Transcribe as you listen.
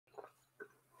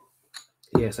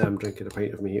Yes, I'm drinking a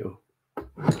pint of mojito.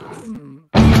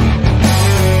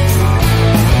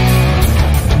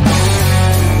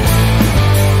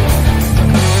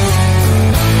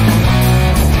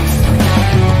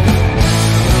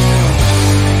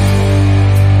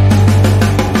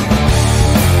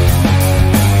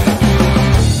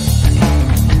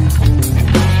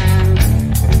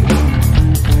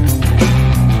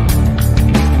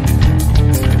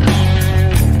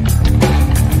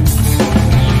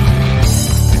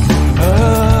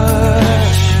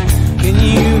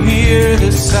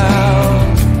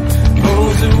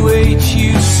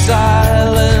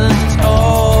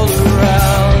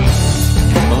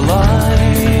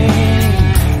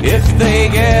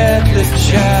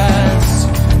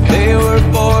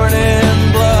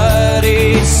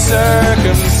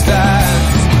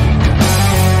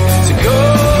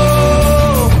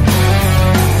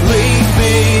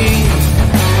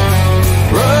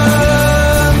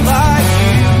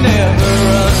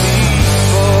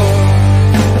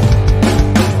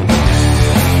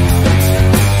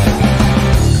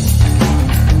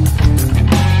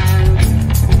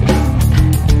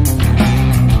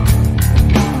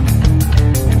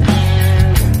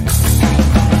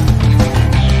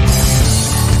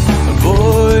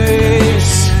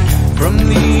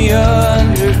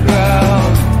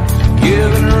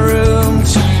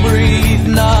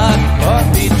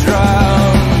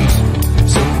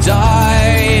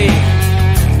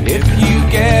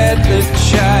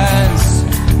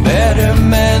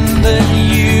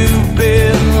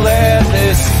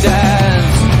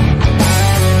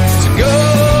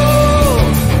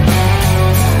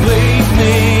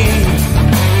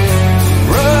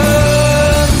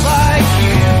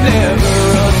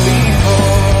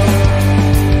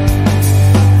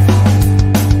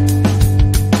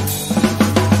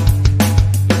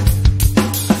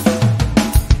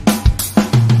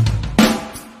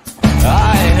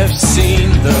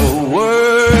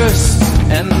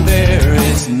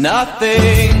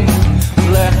 Nothing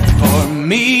left for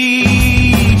me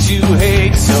to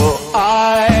hate, so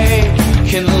I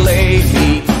can lay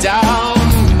me down,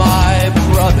 my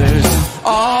brothers,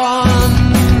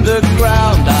 on the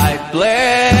ground. I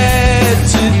bled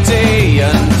today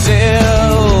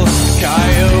until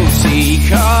Coyote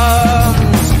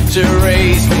comes to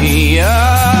raise me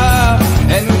up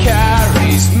and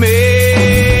carries me.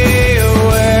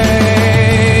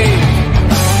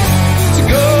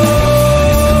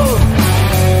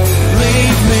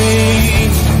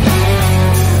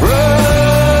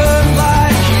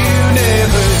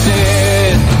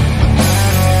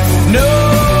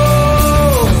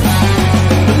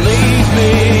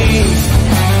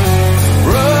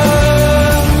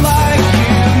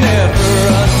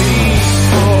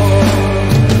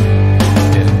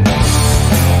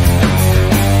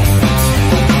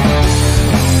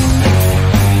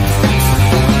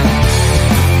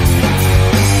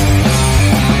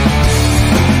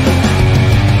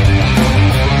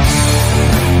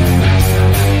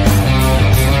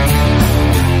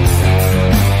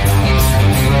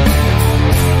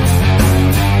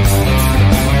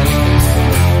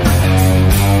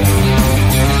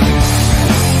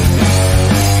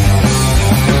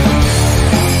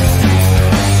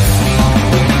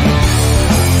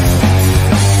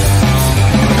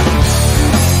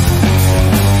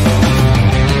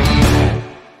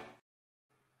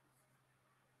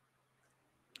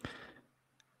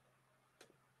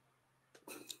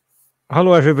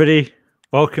 Hello, everybody.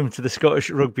 Welcome to the Scottish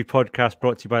Rugby podcast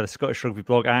brought to you by the Scottish Rugby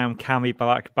blog. I am Cammy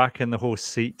back in the host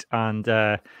seat, and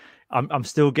I'm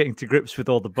still getting to grips with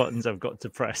all the buttons I've got to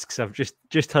press because I've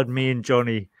just had me and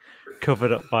Jonny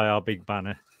covered up by our big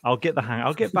banner. I'll get the hang.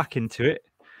 I'll get back into it.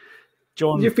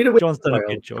 John's done a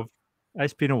good job.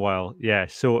 It's been a while, yeah.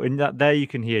 So in that there you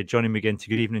can hear Jonny McGinty.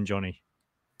 Good evening, Jonny.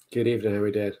 Good evening. How are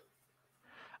we doing?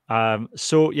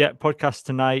 So yeah, podcast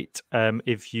tonight.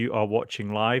 If you are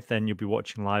watching live, then you'll be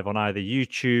watching live on either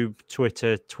YouTube,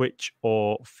 Twitter, Twitch,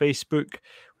 or Facebook.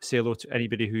 Say hello to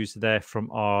anybody who's there from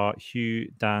our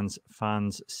Hugh Dan's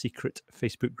Fans secret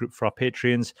Facebook group for our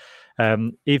Patreons.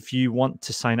 If you want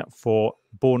to sign up for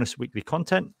bonus weekly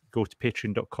content, go to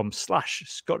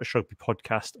patreon.com/Scottish Rugby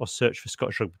Podcast or search for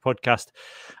Scottish Rugby Podcast,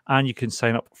 and you can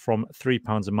sign up from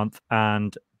 £3 a month.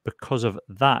 And because of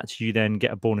that, you then get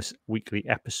a bonus weekly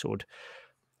episode.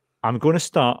 I'm going to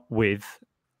start with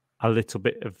a little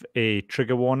bit of a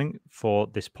trigger warning for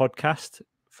this podcast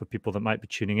for people that might be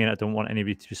tuning in. I don't want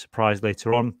anybody to be surprised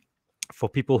later on. For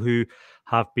people who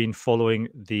have been following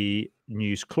the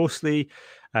news closely,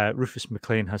 Rufus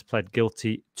McLean has pled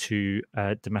guilty to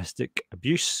domestic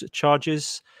abuse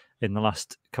charges in the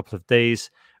last couple of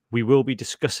days. We will be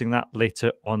discussing that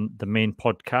later on the main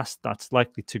podcast. That's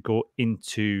likely to go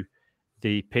into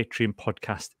the Patreon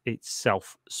podcast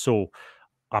itself. So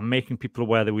I'm making people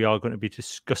aware that we are going to be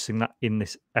discussing that in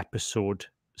this episode.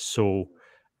 So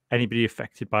anybody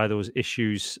affected by those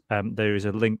issues, there is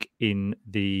a link in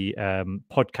the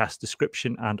podcast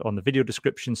description and on the video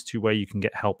descriptions to where you can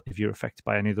get help if you're affected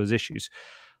by any of those issues.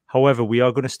 However, we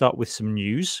are going to start with some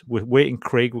news. We're waiting,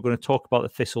 Craig. We're going to talk about the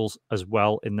Thistles as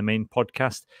well in the main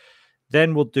podcast.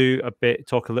 Then we'll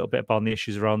talk a little bit about the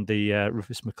issues around the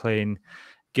Rufus McLean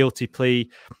guilty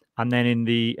plea. And then in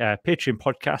the Patreon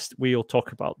podcast, we'll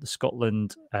talk about the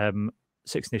Scotland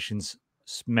Six Nations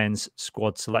men's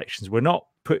squad selections. We're not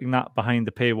putting that behind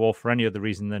the paywall for any other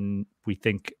reason than we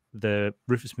think the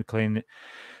Rufus McLean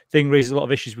thing raises a lot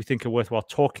of issues we think are worthwhile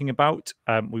talking about.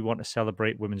 We want to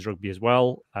celebrate women's rugby as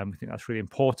well. We think that's really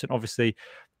important, obviously.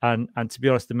 And to be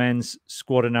honest, the men's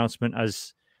squad announcement,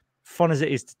 as fun as it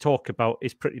is to talk about,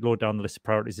 is pretty low down the list of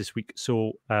priorities this week.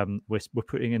 So we're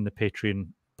putting in the Patreon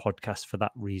podcast for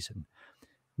that reason.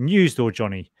 News though,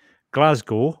 Jonny.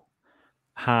 Glasgow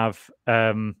are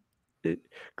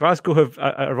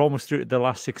almost through to the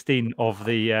last 16 of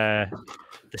the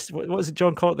what was it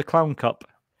John called it, the Clown Cup?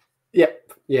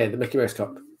 Yeah, the Mickey Mouse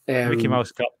Cup. Mickey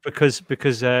Mouse Cup because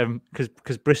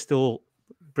Bristol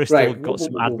Right, got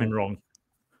some admin wrong.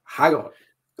 Hang on.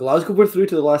 Glasgow were through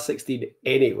to the last 16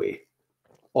 anyway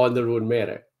on their own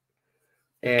merit.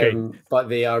 But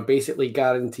they are basically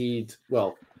guaranteed,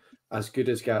 well, as good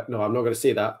as... No, I'm not going to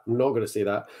say that. I'm not going to say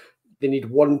that. They need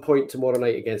 1 point tomorrow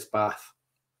night against Bath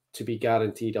to be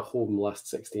guaranteed a home last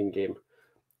 16 game.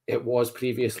 It was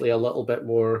previously a little bit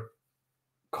more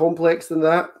complex than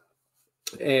that.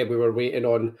 We were waiting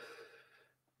on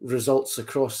results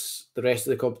across the rest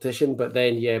of the competition, but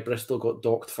then, Bristol got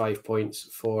docked 5 points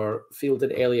for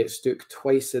fielding Elliot Stook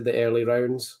twice in the early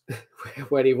rounds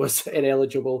when he was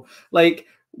ineligible. Like,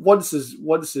 once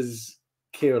is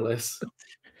careless,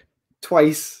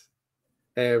 twice.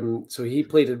 So he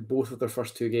played in both of their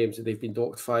first 2 games, and they've been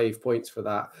docked 5 points for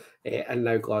that. And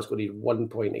now Glasgow need 1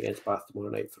 point against Bath tomorrow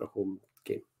night for a home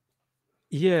game.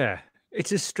 Yeah,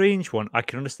 it's a strange one. I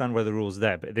can understand where the rule's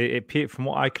there, but from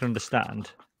what I can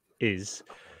understand, is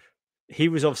he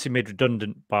was obviously made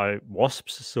redundant by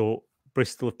Wasps, so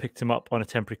Bristol have picked him up on a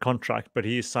temporary contract, but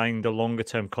he has signed a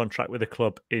longer-term contract with a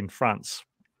club in France,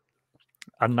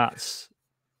 and that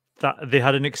they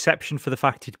had an exception for the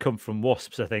fact he'd come from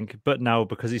Wasps, I think, but now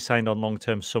because he signed on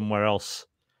long-term somewhere else,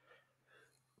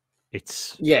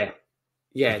 it's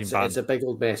it's a big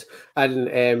old mess.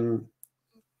 And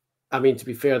I mean, to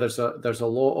be fair, there's a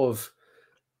lot of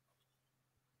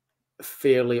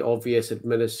fairly obvious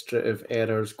administrative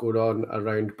errors going on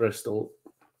around Bristol.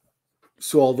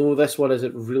 So although this one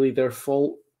isn't really their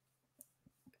fault,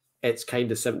 it's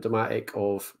kind of symptomatic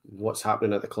of what's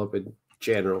happening at the club in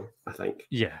general, I think.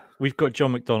 Yeah, we've got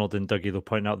John McDonald and Dougie will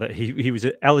point out that he was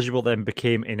eligible, then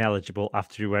became ineligible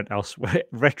after he went elsewhere.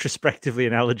 Retrospectively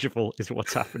ineligible is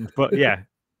what's happened. But yeah,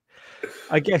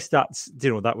 I guess that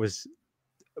was,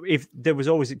 if there was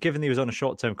always, given he was on a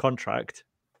short-term contract,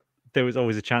 there was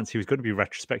always a chance he was going to be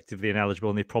retrospectively ineligible,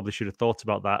 and they probably should have thought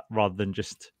about that rather than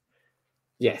just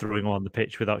throwing him on the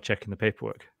pitch without checking the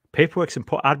paperwork.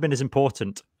 Admin is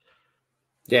important.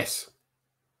 Yes.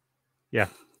 Yeah.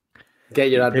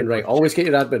 Get your admin right. Always get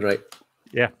your admin right.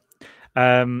 Yeah.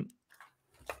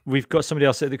 We've got somebody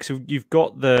else. So you've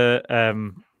got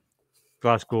the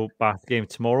Glasgow Bath game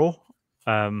tomorrow.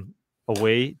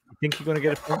 Away. You think you're going to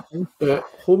get a point?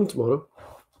 Home tomorrow.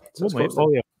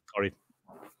 Oh, yeah. Sorry.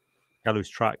 I lose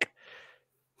track.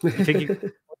 You think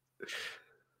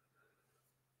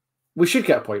we should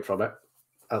get a point from it,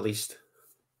 at least.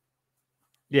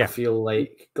 Yeah. I feel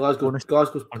like Glasgow's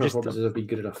performances have been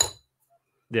good enough.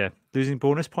 Yeah. Losing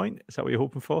bonus point? Is that what you're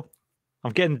hoping for?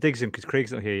 I'm getting the digs in because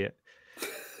Craig's not here yet.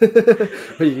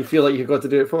 But you feel like you've got to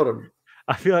do it for him?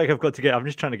 I feel like I'm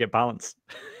just trying to get balance.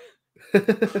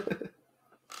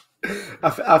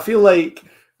 I feel like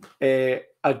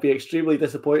I'd be extremely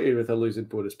disappointed with a losing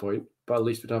bonus point, but at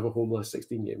least we'd have a home last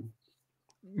 16 game.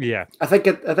 Yeah. I think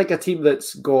a team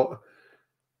that's got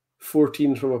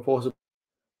 14 from a possible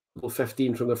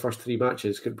 15 from the first 3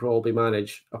 matches could probably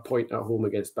manage a point at home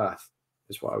against Bath,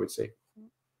 is what I would say.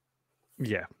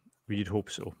 Yeah, we'd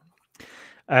hope so.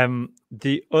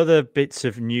 The other bits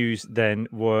of news then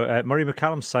were Murray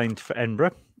McCallum signed for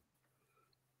Edinburgh,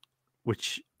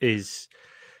 which is,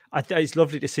 it's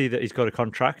lovely to see that he's got a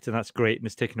contract, and that's great. And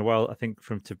it's taken a while, I think,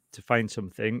 for him to find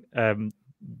something.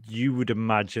 You would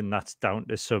imagine that's down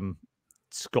to some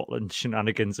Scotland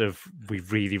shenanigans of we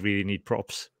really, really need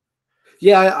props.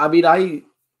 Yeah, I mean,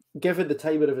 given the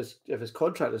timing of his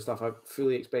contract and stuff, I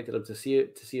fully expected him to see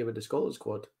him in the Scotland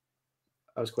squad.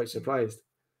 I was quite surprised.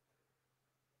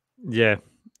 Yeah,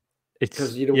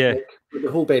 because like, when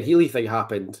the whole Ben Healy thing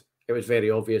happened, it was very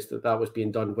obvious that was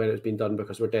being done when it was being done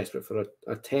because we're desperate for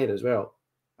a 10 as well.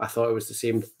 I thought it was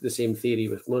the same theory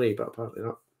with money, but apparently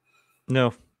not.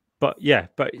 No, but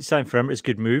it's time for him. It's a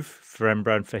good move for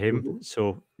Embra for him. Mm-hmm.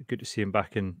 So good to see him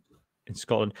back in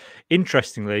Scotland.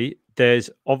 Interestingly, there's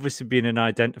obviously been an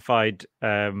identified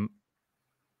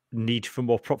need for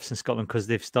more props in Scotland because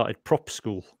they've started prop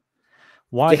school.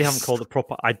 Why they haven't called it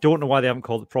proper? I don't know why they haven't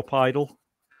called it prop idol.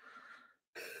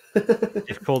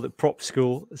 They've called it prop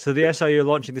school. So the SIU are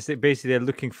launching this. Basically, they're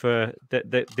looking for that.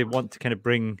 They want to kind of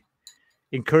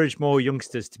encourage more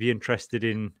youngsters to be interested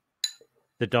in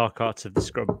the dark arts of the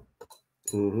scrum,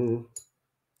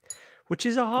 which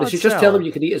is a hard. They should just tell them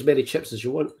you can eat as many chips as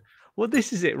you want. Well,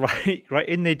 this is it, right?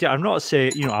 Right. I'm not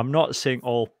saying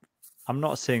all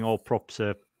props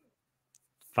are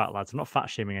fat lads. I'm not fat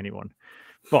shaming anyone,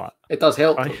 but it does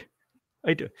help.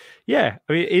 I do. Yeah.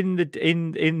 I mean,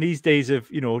 in these days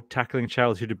of tackling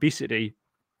childhood obesity,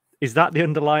 is that the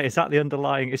underlying? Is Is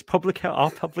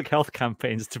our public health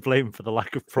campaigns to blame for the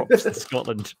lack of props in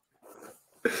Scotland?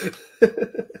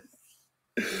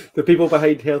 The people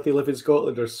behind Healthy Living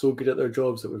Scotland are so good at their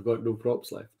jobs that we've got no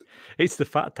props left. It's the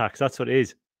fat tax. That's what it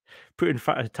is. Putting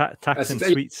fat tax in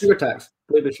sweets. Sugar tax.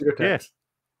 Blame the sugar tax.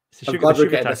 Yeah. I'm glad we're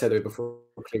getting this out before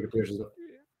Craig appears.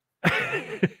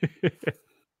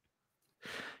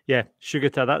 Yeah, sugar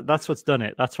tax. That's what's done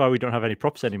it. That's why we don't have any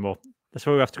props anymore. That's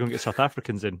why we have to go and get South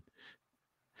Africans in.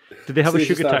 Did they have a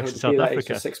sugar tax in South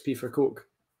Africa? 6p for Coke.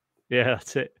 Yeah,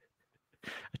 that's it.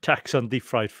 A tax on deep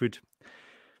fried food.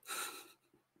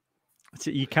 So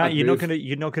you can't.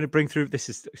 You're not gonna bring through. This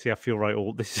is. See, I feel right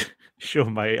old. This is sure,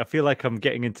 mate. I feel like I'm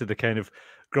getting into the kind of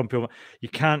grumpy old. You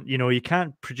can't. You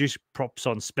can't produce props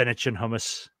on spinach and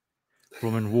hummus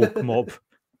from a woke mob.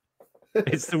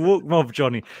 It's the woke mob,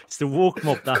 Johnny. It's the woke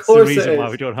mob. That's the reason why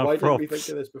we don't have props. Why didn't we think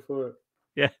of this before?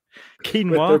 Yeah, quinoa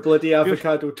with their bloody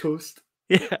avocado toast.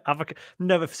 Yeah,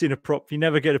 never seen a prop. You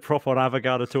never get a prop on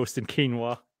avocado toast and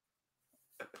quinoa.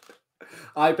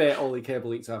 I bet Ollie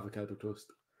Kebble eats avocado toast.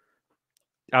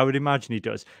 I would imagine he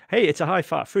does. Hey, it's a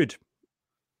high-fat food.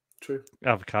 True.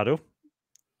 Avocado.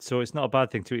 So it's not a bad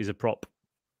thing to eat as a prop.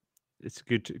 It's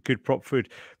good prop food.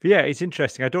 But yeah, it's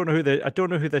interesting. I don't know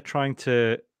who they're trying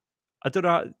to. I don't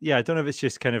know. Yeah, I don't know if it's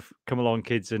just kind of come along,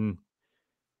 kids, and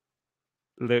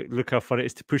look how fun it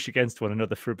is to push against one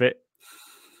another for a bit.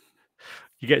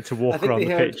 You get to walk around the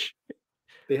pitch.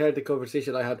 They heard the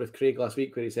conversation I had with Craig last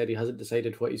week where he said he hasn't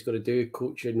decided what he's going to do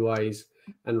coaching-wise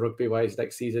and rugby-wise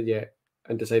next season yet,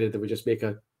 and decided that we just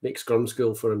make scrum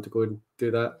school for him to go and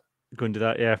do that. Go and do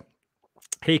that, yeah.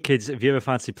 Hey, kids, if you ever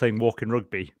fancy playing walking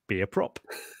rugby, be a prop.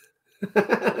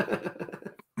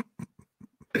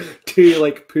 Do you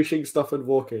like pushing stuff and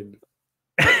walking?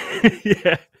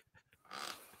 Yeah.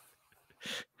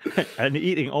 And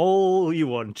eating all you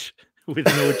want with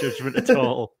no judgment at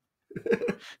all.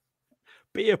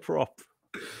 Be a prop.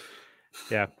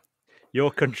 Yeah.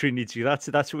 Your country needs you. That's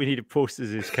what we need to post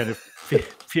is kind of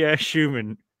Pierre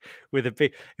Schumann with a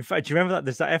big. In fact, do you remember that?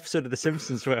 There's that episode of The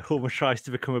Simpsons where Homer tries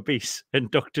to become obese,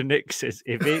 and Dr. Nick says,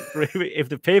 "If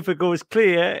the paper goes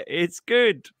clear, it's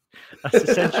good." That's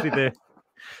essentially the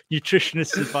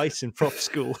nutritionist's advice in prop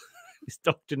school. It's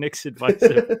Dr. Nick's advice.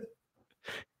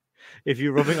 If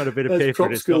you're rubbing on a bit of paper,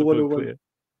 it's not good clear.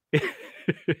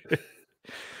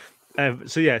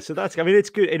 So that's. I mean, it's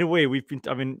good in a way. We've been.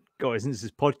 I mean, God, since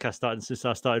this podcast started, since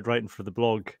I started writing for the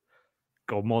blog,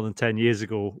 God, more than 10 years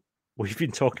ago, we've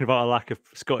been talking about a lack of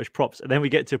Scottish props, and then we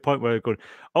get to a point where we're going,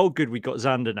 "Oh, good, we got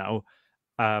Xander now,"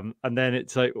 and then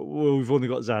it's like, "Well, we've only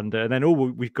got Xander," and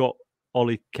then we've got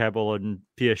Ollie Kebble and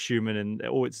Pierre Schumann, and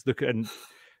and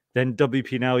then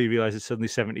WP now you realise it's suddenly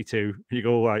 72. And you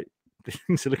go, all right,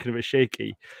 things are looking a bit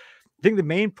shaky. I think the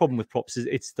main problem with props is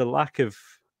it's the lack of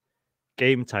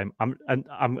game time. I'm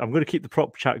going to keep the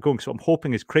prop chat going, so I'm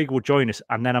hoping is Craig will join us,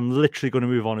 and then I'm literally going to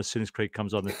move on as soon as Craig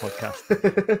comes on this podcast.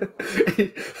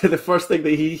 The first thing that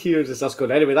he hears is us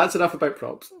going, anyway, that's enough about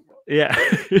props. Yeah.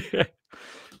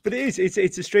 But it's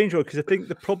a strange one because I think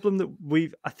the problem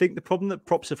that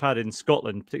props have had in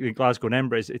Scotland, particularly Glasgow and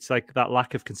Edinburgh, is it's like that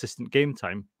lack of consistent game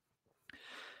time,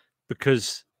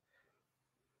 because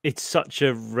it's such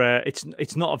a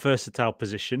it's not a versatile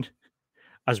position,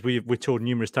 as we're told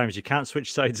numerous times. You can't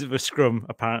switch sides of a scrum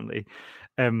apparently.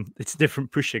 It's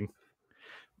different pushing,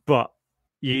 but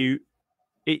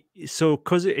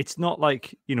because it's not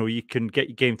like you can get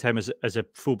your game time as a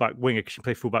fullback winger, because you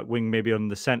play fullback wing maybe on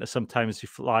the centre. Sometimes you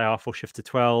fly half or shift to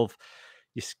 12.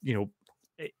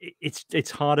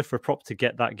 it's harder for a prop to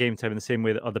get that game time in the same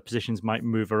way that other positions might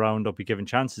move around or be given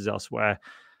chances elsewhere.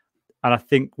 And I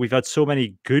think we've had so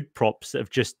many good props that have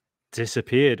just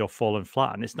disappeared or fallen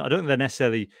flat. And it's not, I don't think they're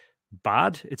necessarily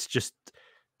bad. It's just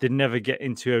they never get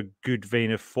into a good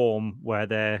vein of form where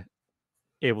they're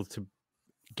able to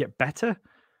get better,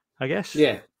 I guess.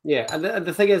 Yeah. And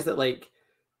the thing is that, like,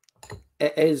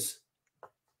 it is,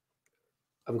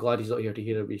 I'm glad he's not here to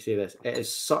hear me say this. It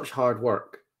is such hard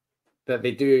work that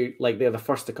they do, like, they're the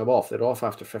first to come off. They're off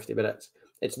after 50 minutes.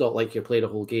 It's not like you're playing a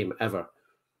whole game ever.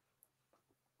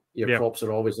 Your props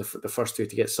are always the first two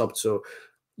to get subbed. So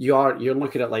you're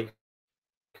looking at like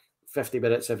 50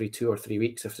 minutes every 2 or 3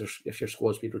 weeks if your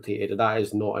squad's been rotated, and that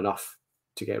is not enough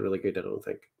to get really good, I don't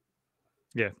think.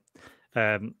 Yeah.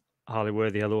 Harley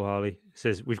Worthy, hello Harley,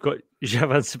 says we've got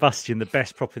Javan Sebastian, the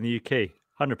best prop in the UK,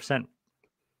 100%.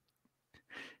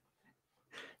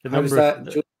 How does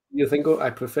that you think? I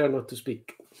prefer not to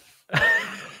speak.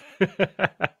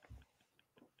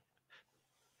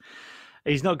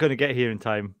 He's not going to get here in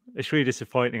time. It's really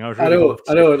disappointing. I know.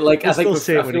 Like, I feel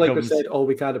like we've said all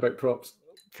we can about props.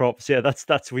 Props, yeah.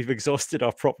 That's we've exhausted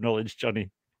our prop knowledge,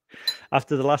 Johnny.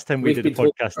 After the last time we did a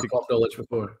podcast, prop knowledge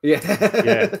before.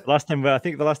 Yeah. Last time, I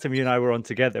think the last time you and I were on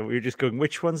together, we were just going,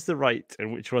 which one's the right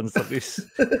and which one's the loose.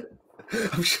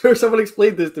 I'm sure someone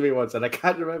explained this to me once, and I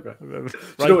can't remember.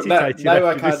 Righty-tighty, now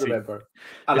I can't remember.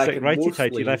 And it's like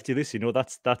righty-tighty, lefty-loosey. No,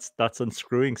 that's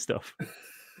unscrewing stuff.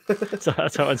 So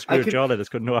that's how unscrew a jawline that's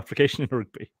got no application in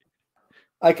rugby.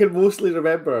 I can mostly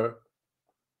remember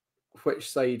which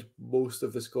side most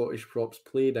of the Scottish props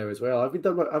play now as well. I've been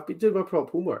doing my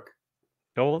prop homework.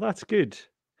 Oh, well, that's good.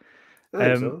 I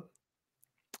think so.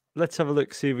 Let's have a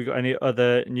look, see if we've got any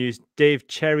other news. Dave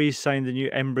Cherry signed the new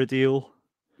Embra deal.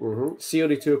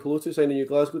 Sione Tuipulotu signed a new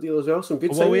Glasgow deal as well. Some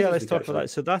good signings. Well, yeah, let's talk about that.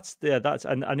 So that's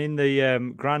and in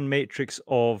the grand matrix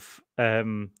of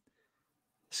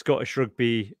Scottish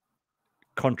Rugby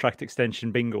contract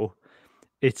extension bingo,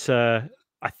 it's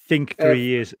I think 3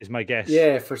 years is my guess.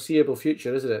 Yeah, foreseeable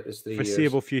future, isn't it? It's 3 years.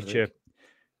 Foreseeable future.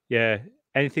 Yeah,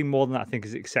 anything more than that, I think,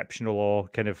 is exceptional or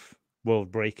kind of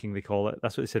world breaking. They call it.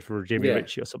 That's what they said for Jamie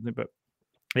Ritchie or something. But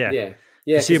yeah.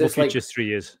 Foreseeable future is 3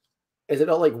 years. Is it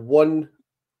not like 1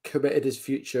 committed as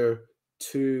future,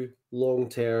 2 long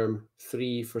term,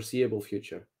 3 foreseeable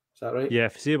future? Is that right? Yeah,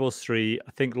 foreseeable is 3.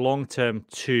 I think long term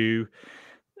 2,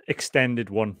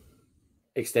 extended 1.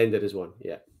 Extended is 1.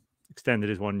 Yeah. Extended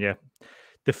is 1. Yeah.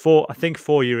 The 4, I think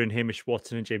 4 year in Hamish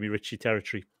Watson and Jamie Ritchie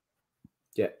territory.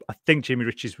 Yeah. I think Jamie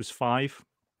Ritchie's was 5.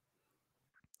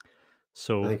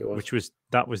 So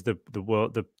that was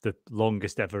the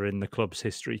longest ever in the club's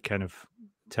history kind of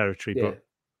territory. Yeah. But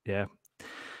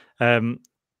yeah.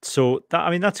 So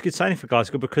that's a good signing for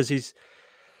Glasgow because it's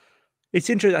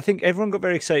interesting. I think everyone got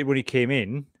very excited when he came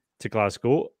in to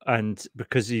Glasgow and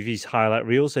because of his highlight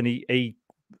reels and he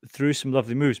threw some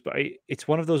lovely moves, but it's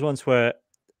one of those ones where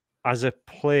as a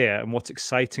player and what's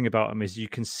exciting about him is you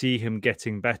can see him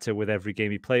getting better with every game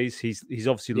he plays. He's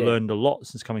obviously learned a lot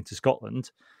since coming to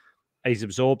Scotland. He's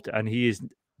absorbed and he is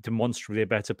demonstrably a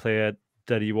better player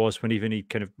than he was when he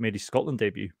kind of made his Scotland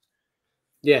debut.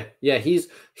 Yeah. He's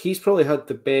probably had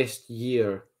the best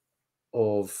year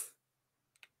of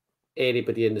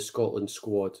anybody in the Scotland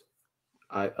squad,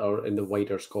 or in the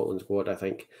wider Scotland squad, I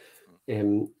think.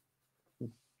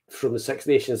 From the Six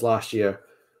Nations last year,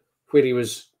 where he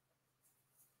was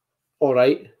all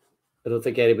right. I don't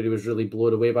think anybody was really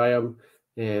blown away by him.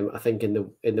 I think in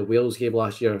the Wales game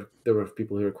last year, there were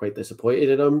people who were quite disappointed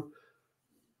in him.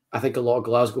 I think a lot of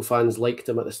Glasgow fans liked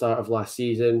him at the start of last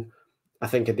season. I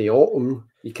think in the autumn,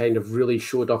 he kind of really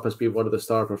showed up as being one of the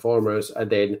star performers. And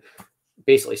then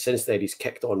basically since then, he's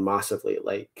kicked on massively.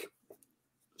 Like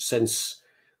since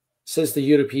the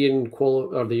European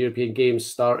the European games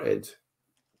started,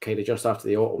 kind of just after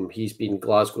the autumn, he's been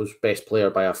Glasgow's best player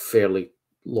by a fairly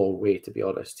long way, to be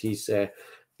honest. He's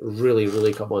really,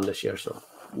 really come on this year. So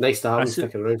nice to have him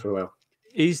sticking around for a while.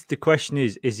 The question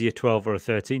is he a 12 or a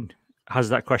 13? Has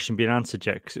that question been answered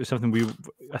yet? Because it was something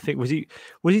I think, was he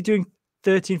doing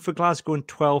 13 for Glasgow and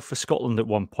 12 for Scotland at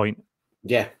one point?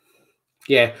 Yeah.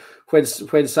 When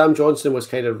Sam Johnson was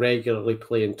kind of regularly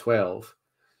playing 12,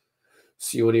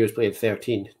 Sione was playing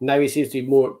 13. Now he seems to be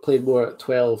playing more at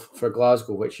 12 for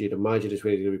Glasgow, which you'd imagine is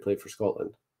where he's going to be playing for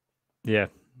Scotland. Yeah.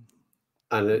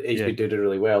 And he's been doing it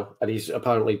really well. And he's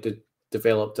apparently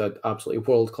developed an absolutely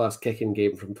world-class kicking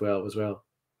game from 12 as well.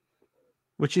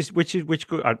 Which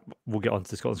good. We'll get onto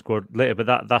the Scotland squad later,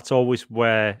 but that's always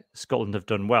where Scotland have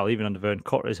done well, even under Vern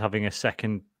Cotter, is having a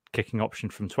second kicking option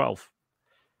from 12.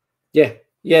 Yeah.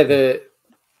 The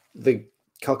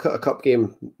Calcutta Cup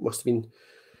game must have been,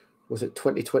 was it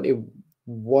 2021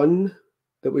 one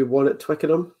that we won at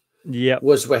Twickenham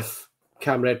was with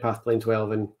Cam Redpath playing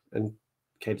 12 and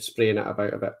kind of spraying it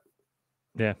about a bit.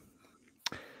 Yeah.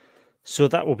 So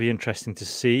that will be interesting to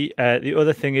see. The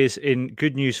other thing is, in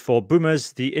good news for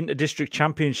Boomers, the Inter-District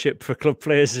Championship for club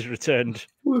players has returned.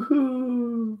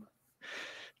 Woohoo!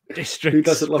 Districts. Who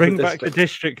doesn't love Bring the back the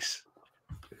districts.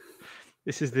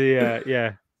 This is the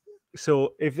yeah.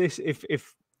 So if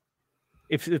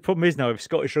the problem is now, if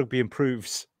Scottish Rugby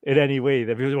improves in any way,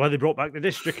 they'll be why they brought back the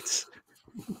districts.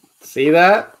 See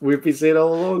that? We've been saying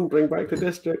all along, bring back the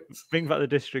districts. Bring back the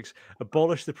districts.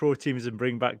 Abolish the pro teams and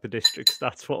bring back the districts.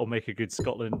 That's what will make a good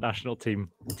Scotland national team.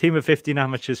 Team of 15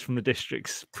 amateurs from the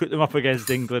districts. Put them up against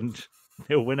England.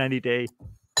 They'll win any day.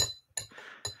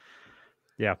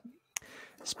 Yeah.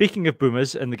 Speaking of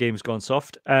Boomers and the game's gone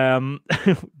soft,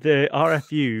 the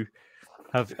RFU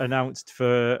have announced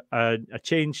for a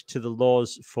change to the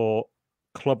laws for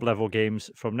club level games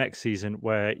from next season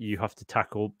where you have to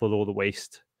tackle below the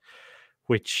waist,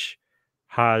 which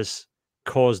has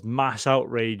caused mass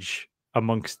outrage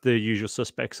amongst the usual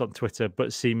suspects on Twitter,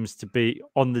 but seems to be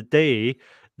on the day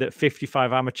that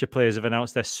 55 amateur players have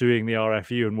announced they're suing the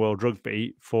RFU and World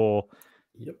Rugby for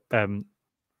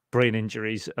brain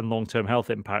injuries and long-term health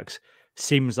impacts.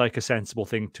 Seems like a sensible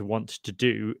thing to want to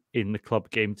do in the club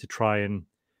game to try and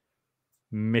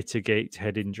mitigate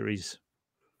head injuries.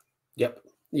 Yep.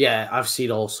 Yeah, I've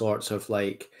seen all sorts of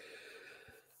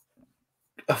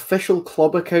official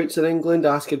club accounts in England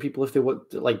asking people if they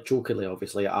want, jokingly,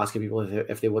 obviously, asking people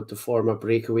if they want to form a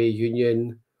breakaway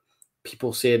union.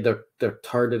 People saying they're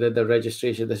turning in their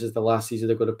registration. This is the last season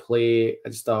they're going to play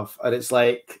and stuff. And it's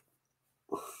like,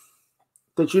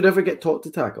 did you never get taught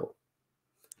to tackle?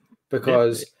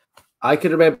 Because I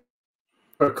can remember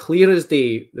clear as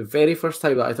day, the very first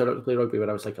time that I turned out to play rugby when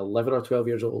I was 11 or 12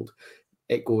 years old,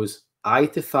 it goes eye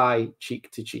to thigh, cheek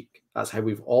to cheek. That's how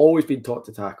we've always been taught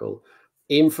to tackle.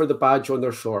 Aim for the badge on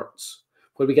their shorts.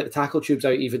 When we get the tackle tubes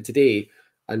out even today,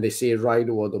 and they say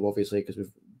rhino on them, obviously, because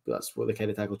that's what the kind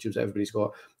of tackle tubes everybody's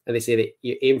got, and they say that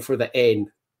you aim for the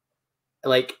N.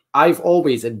 I've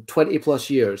always, in 20 plus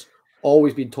years,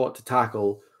 always been taught to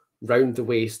tackle round the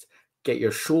waist, get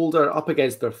your shoulder up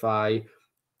against their thigh,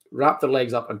 wrap their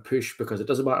legs up and push, because it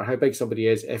doesn't matter how big somebody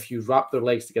is, if you wrap their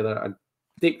legs together and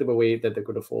take them away, then they're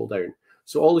going to fall down.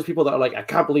 So all these people that are like, I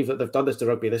can't believe that they've done this to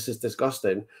rugby, this is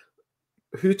disgusting.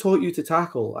 Who taught you to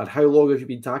tackle, and how long have you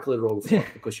been tackling wrong for?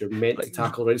 Because you're meant to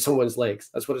tackle around someone's legs.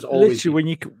 That's what it's always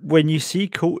literally been. When you see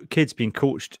kids being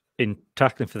coached in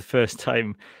tackling for the first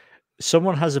time,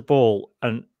 someone has a ball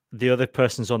and the other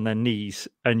person's on their knees,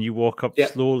 and you walk up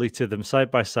slowly to them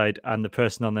side by side, and the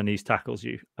person on their knees tackles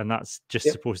you, and that's just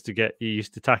supposed to get you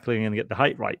used to tackling and get the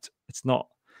height right. It's not.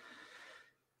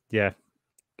 Yeah,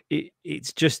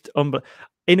 it's just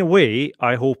in a way,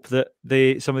 I hope that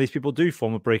some of these people do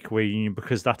form a breakaway union,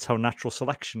 because that's how natural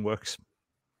selection works.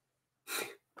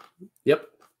 Yep,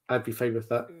 I'd be fine with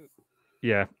that.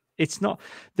 Yeah, it's not.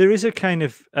 There is a kind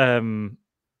of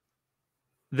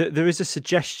there is a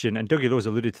suggestion, and Dougie Lowe's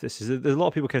alluded to this. Is that there's a lot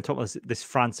of people kind of talk about this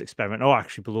France experiment. Oh,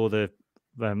 actually, below the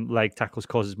leg tackles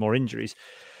causes more injuries.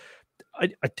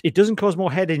 It doesn't cause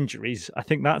more head injuries. I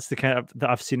think that's the kind of that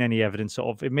I've seen any evidence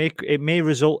of. It may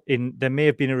result in, there may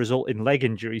have been a result in leg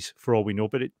injuries for all we know,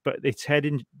 but it's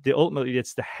ultimately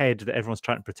it's the head that everyone's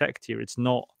trying to protect here. It's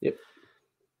not. Yep.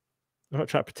 We're not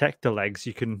trying to protect the legs.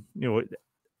 You can,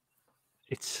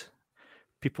 it's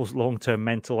people's long-term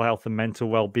mental health and mental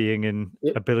well-being and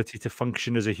ability to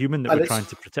function as a human that we're trying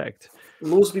to protect.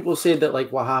 Most people say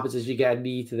that what happens is you get a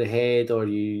knee to the head, or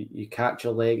you catch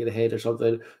a leg in the head or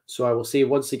something. So I will say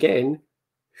once again,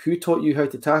 who taught you how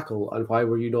to tackle, and why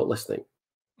were you not listening?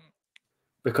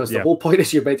 Because the whole point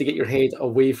is you're meant to get your head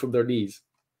away from their knees.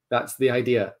 That's the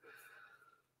idea.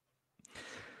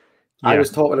 I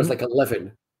was taught when I was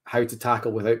 11 how to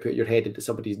tackle without putting your head into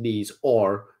somebody's knees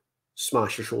or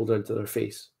smash your shoulder into their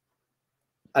face.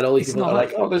 And all these people are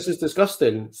like, oh, this is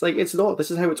disgusting. It's it's not. This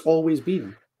is how it's always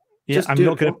been. Yeah, I'm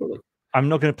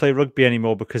not going to play rugby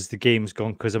anymore because the game's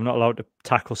gone, because I'm not allowed to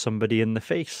tackle somebody in the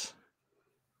face.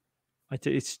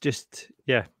 It's just,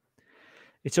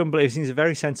 it's unbelievable. It's a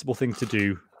very sensible thing to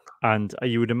do, and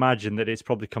you would imagine that it's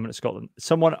probably coming to Scotland.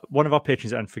 One of our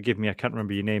patrons, and forgive me, I can't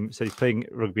remember your name, said he's playing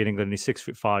rugby in England and he's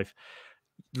 6'5".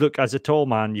 Look, as a tall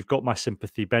man, you've got my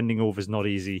sympathy. Bending over is not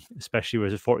easy, especially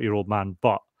as a 40-year-old man,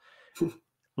 but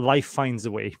life finds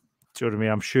a way. Do you know what I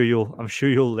mean? I'm sure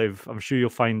you'll live. I'm sure you'll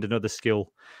find another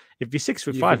skill. If you're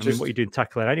 6'5", I mean, what are you doing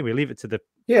tackling anyway? Leave it to the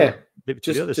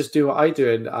just do what I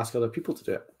do and ask other people to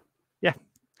do it. Yeah,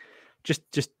 just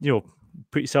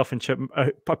put yourself in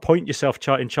appoint yourself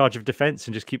in charge of defence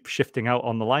and just keep shifting out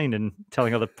on the line and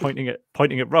telling other pointing at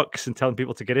rucks and telling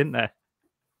people to get in there.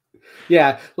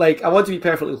 Yeah, like I want to be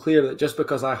perfectly clear that just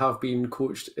because I have been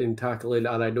coached in tackling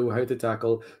and I know how to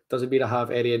tackle doesn't mean I have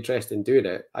any interest in doing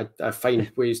it. I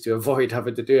find ways to avoid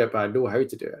having to do it, but I know how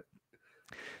to do it.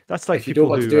 That's like if you don't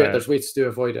want to do it, there's ways to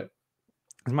avoid it.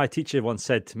 As my teacher once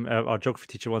said, to me, our geography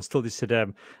teacher once told us, said,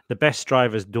 the best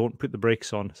drivers don't put the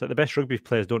brakes on. So the best rugby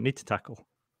players don't need to tackle.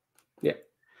 Yeah.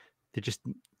 You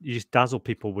just dazzle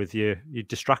people with you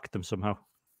distract them somehow.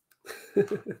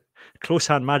 Close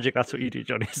hand magic, that's what you do,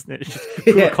 Johnny, isn't it? Just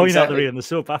pull a coin out the rear and the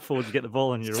soap afterwards, you get the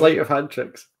ball on your sleight of hand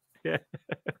tricks. Yeah.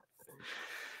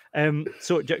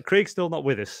 So Craig's still not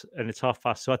with us and it's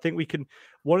past. So I think we can,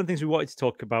 one of the things we wanted to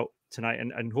talk about tonight,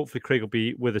 and hopefully Craig will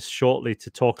be with us shortly to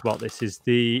talk about this, is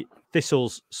the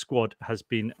Thistles squad has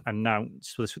been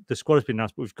announced. So the squad has been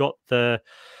announced, but we've got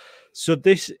so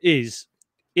this is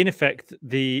in effect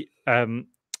the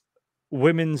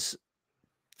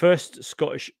first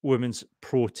Scottish women's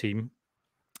pro team,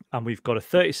 and we've got a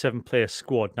 37-player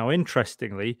squad. Now,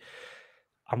 interestingly,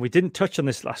 and we didn't touch on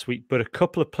this last week, but a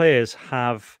couple of players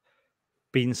have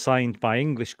been signed by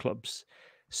English clubs.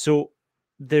 So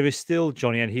there is still,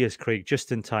 Johnny, and here's Craig,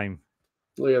 just in time.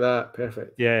 Look at that,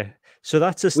 perfect. Yeah. So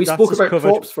that's we spoke about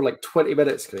props for like 20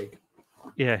 minutes, Craig.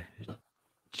 Yeah.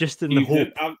 Just in the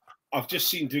hope. I've just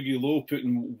seen Dougie Lowe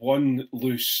putting 1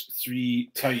 loose, 3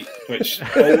 tight, which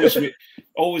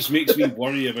always makes me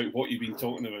worry about what you've been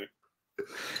talking about.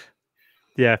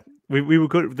 Yeah, we were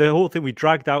good. The whole thing we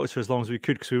dragged out for as long as we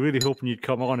could because we were really hoping you'd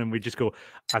come on, and we just go,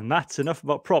 and that's enough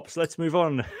about props. Let's move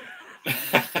on.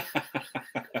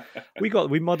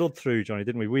 we muddled through, Johnny,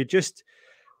 didn't we? We're just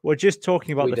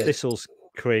talking about the Thistles,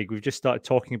 Craig. We've just started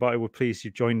talking about it. We're pleased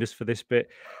you joined us for this bit.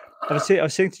 I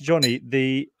was saying to Johnny,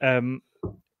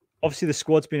 obviously the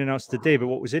squad's been announced today, but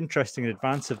what was interesting in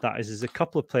advance of that is there's a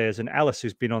couple of players, and Ellis,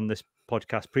 who's been on this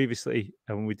podcast previously,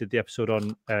 and when we did the episode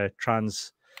on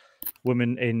trans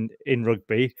women in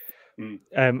rugby,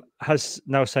 has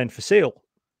now signed for sale.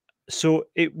 So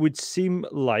it would seem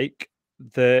like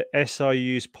the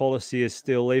SRU's policy is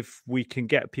still, if we can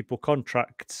get people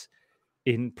contracts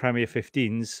in Premier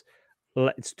 15s,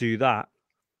 let's do that.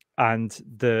 And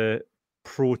the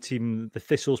pro team, the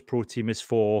Thistles pro team, is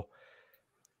for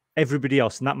everybody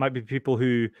else, and that might be people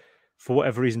who, for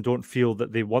whatever reason, don't feel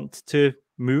that they want to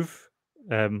move,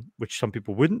 which some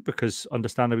people wouldn't, because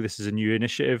understandably this is a new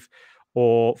initiative,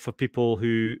 or for people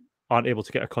who aren't able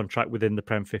to get a contract within the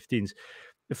Prem 15s.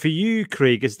 For you,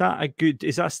 Craig, is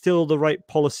that still the right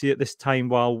policy at this time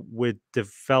while we're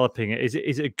developing it? Is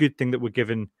it a good thing that we're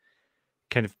giving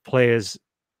kind of players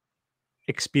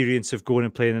experience of going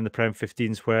and playing in the Prem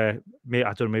 15s where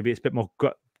maybe it's a bit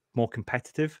more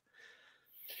competitive?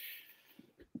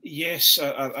 Yes,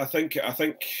 I think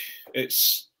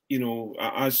it's,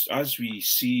 as we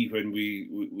see when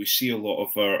we see a lot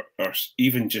of our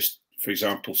even just, for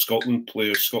example, male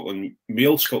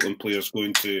Scotland players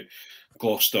going to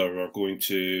Gloucester or going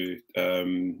to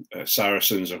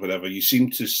Saracens or whatever, you seem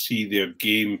to see their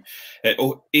game.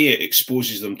 It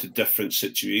exposes them to different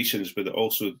situations, but it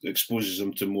also exposes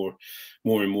them to more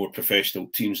and more professional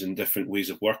teams and different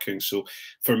ways of working. So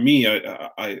for me,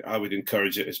 I would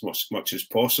encourage it as much as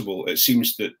possible. It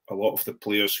seems that a lot of the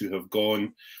players who have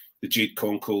gone, the Jade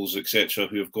Conkles, etc.,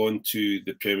 who have gone to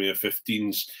the Premier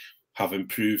 15s have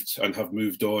improved and have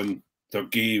moved on their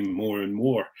game more and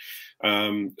more.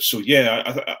 So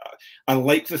yeah, I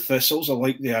like the Thistles. I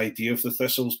like the idea of the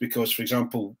Thistles because, for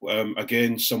example,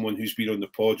 again, someone who's been on the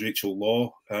pod, Rachel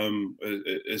Law,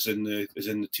 is in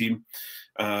the team,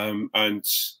 and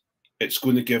it's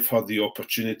going to give her the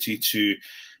opportunity to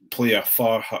play a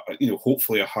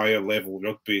hopefully a higher level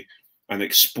rugby and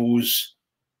expose,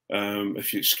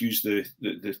 if you excuse the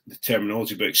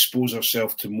terminology, but expose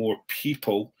herself to more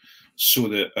people, so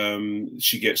that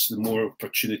she gets the more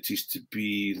opportunities to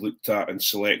be looked at and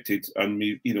selected, and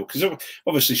because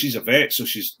obviously she's a vet, so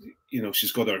she's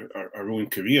got her own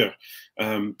career.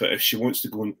 But if she wants to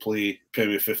go and play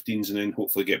Premier 15s and then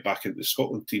hopefully get back into the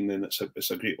Scotland team, then it's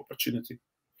a great opportunity.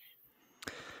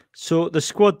 So the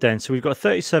squad then, so we've got a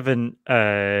 37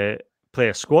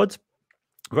 player squad.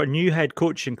 We've got a new head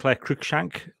coach in Claire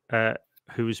Cruikshank,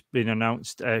 who's been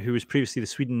announced, who was previously the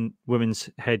Sweden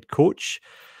women's head coach,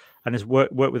 and has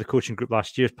worked with the coaching group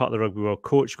last year as part of the Rugby World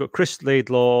Coach. We've got Chris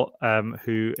Laidlaw,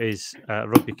 who is a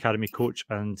Rugby Academy coach,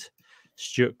 and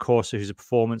Stuart Corser, who's a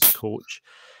performance coach.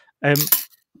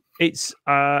 It's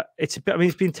a bit. I mean,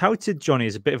 it's been touted, Johnny,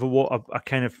 as a bit of a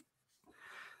kind of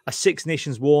a Six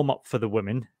Nations warm up for the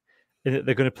women, in that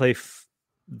they're going to play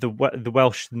the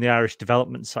Welsh and the Irish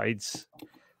development sides.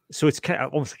 So it's kind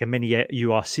of almost like a mini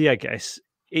URC, I guess.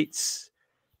 It's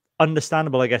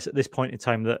understandable, I guess, at this point in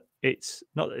time that it's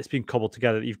not that it's been cobbled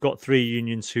together. That you've got 3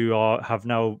 unions who have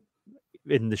now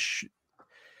in the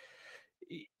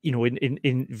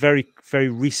in very very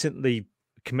recently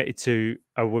committed to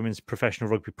a women's professional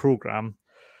rugby program.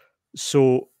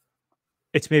 So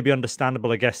it's maybe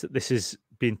understandable, I guess, that this is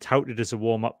being touted as a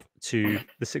warm up to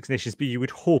the Six Nations, but you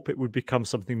would hope it would become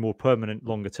something more permanent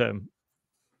longer term.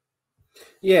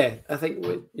 Yeah, I think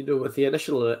with the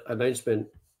initial announcement,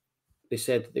 they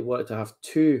said they wanted to have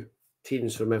 2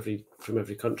 teams from every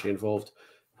country involved,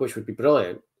 which would be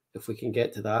brilliant if we can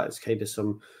get to that. It's kind of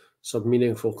some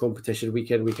meaningful competition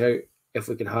week in, week out. If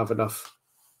we can have enough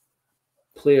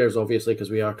players, obviously,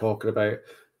 because we are talking about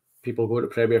people going to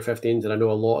Premier 15s, and I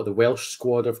know a lot of the Welsh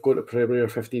squad have gone to Premier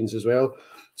 15s as well.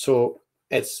 So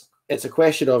it's a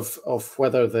question of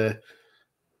whether the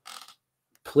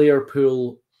player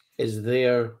pool is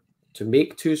there to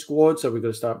make 2 squads. Are we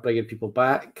going to start bringing people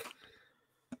back?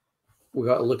 We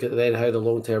got to look at then how the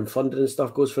long-term funding and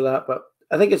stuff goes for that. But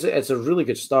I think it's a really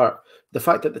good start. The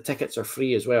fact that the tickets are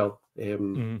free as well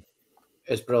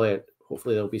is brilliant.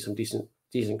 Hopefully there'll be some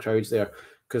decent crowds there,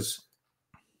 because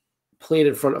playing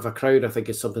in front of a crowd, I think,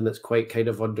 is something that's quite kind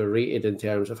of underrated in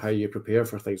terms of how you prepare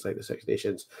for things like the Six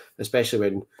Nations, especially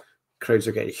when crowds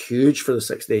are getting huge for the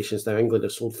Six Nations. Now, England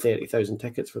have sold 30,000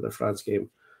 tickets for their France game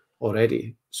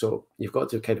already. So you've got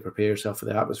to kind of prepare yourself for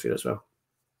the atmosphere as well.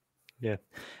 Yeah.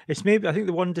 It's maybe, I think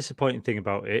the one disappointing thing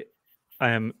about it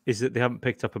is that they haven't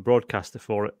picked up a broadcaster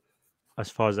for it,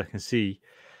 as far as I can see.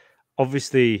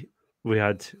 Obviously, we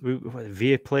had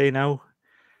Viaplay now.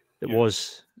 It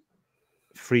was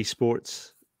Free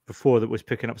Sports before that was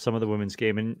picking up some of the women's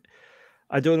game, and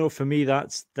I don't know. For me,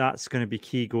 that's going to be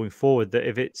key going forward. That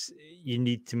if it's you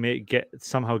need to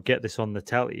somehow get this on the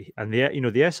telly, and the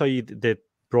SRU they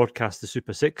broadcast the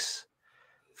Super Six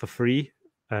for free.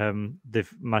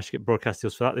 They've managed to get broadcast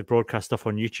deals for that. They've broadcast stuff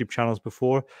on YouTube channels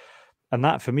before, and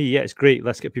that for me, it's great.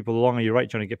 Let's get people along. You're right,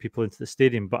 Johnny, get people into the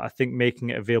stadium, but I think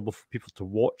making it available for people to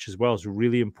watch as well is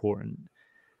really important.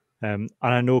 And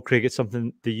I know, Craig, it's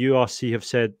something the URC have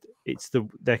said it's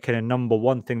their kind of number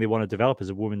one thing they want to develop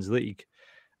as a women's league.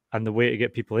 And the way to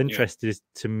get people interested is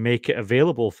to make it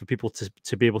available for people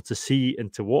to be able to see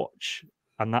and to watch.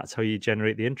 And that's how you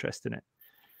generate the interest in it.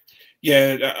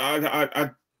 Yeah,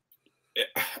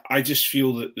 I just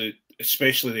feel that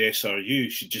especially the SRU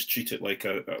should just treat it like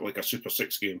a Super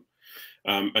Six game.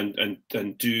 And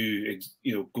do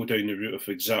go down the route of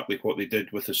exactly what they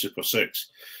did with the Super Six,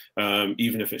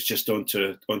 even if it's just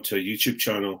onto a YouTube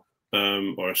channel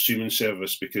or a streaming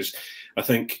service, because I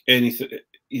think anything,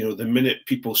 the minute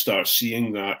people start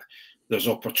seeing that, there's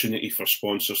opportunity for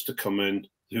sponsors to come in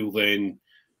who then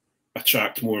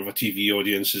attract more of a TV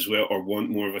audience as well, or want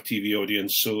more of a TV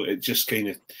audience. So it just kind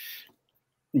of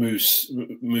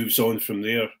moves on from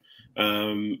there.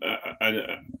 And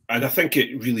I think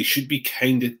it really should be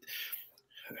kind of,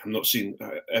 I'm not saying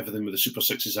everything with the Super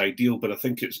Six is ideal, but I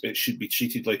think it should be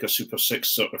treated like a Super Six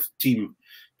sort of team,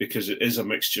 because it is a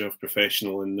mixture of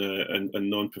professional and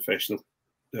non-professional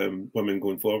women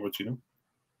going forward,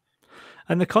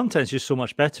 And the content's just so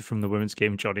much better from the women's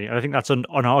game, Johnny. I think that's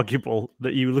unarguable.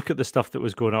 That you look at the stuff that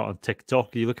was going out on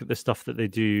TikTok, you look at the stuff that they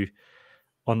do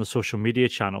on the social media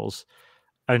channels,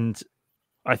 and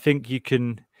I think you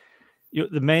can.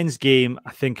 The men's game,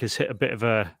 I think, has hit a bit of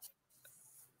a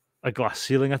glass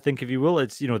ceiling, I think, if you will.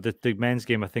 It's, the men's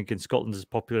game, I think, in Scotland is as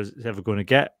popular as it's ever going to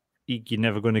get. You're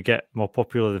never going to get more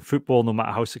popular than football, no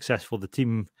matter how successful the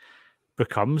team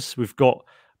becomes. We've got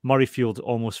Murrayfield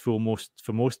almost full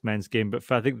for most men's game, but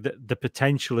I think the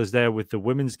potential is there with the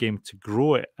women's game to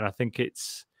grow it. And I think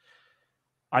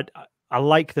I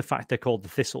like the fact they're called the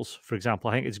Thistles, for example.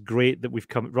 I think it's great that we've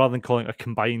come, rather than calling it a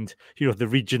combined, the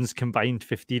regions combined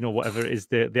 15 or whatever it is,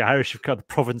 the Irish have got the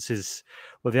provinces,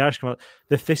 well, the Irish,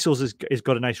 the Thistles has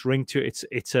got a nice ring to it.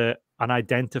 It's an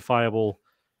identifiable,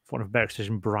 for want of a better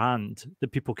expression, brand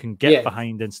that people can get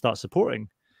behind and start supporting.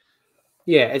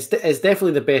 Yeah, it's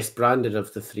definitely the best branded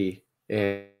of the 3.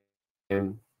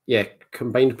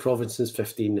 Combined provinces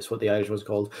 15 is what the Irish was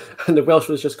called, and the Welsh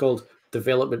was just called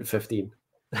Development 15.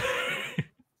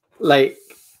 Like,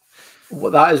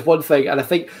 that is one thing, and I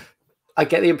think I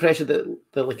get the impression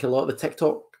that like a lot of the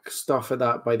TikTok stuff and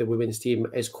that by the women's team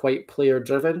is quite player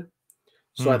driven.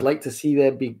 So I'd like to see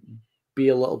them be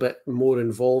a little bit more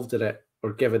involved in it,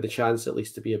 or given the chance at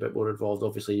least to be a bit more involved.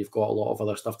 Obviously, you've got a lot of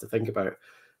other stuff to think about,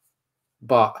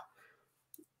 but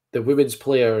the women's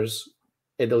players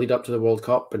in the lead up to the World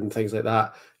Cup and things like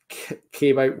that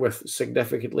came out with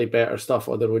significantly better stuff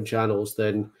on their own channels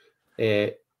than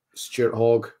Stuart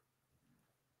Hogg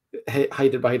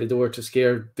hiding behind the door to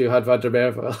scare Duhan van der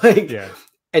Merwe. Like, Yeah.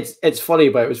 It's funny,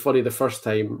 but it was funny the first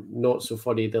time, not so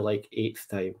funny the like 8th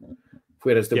time.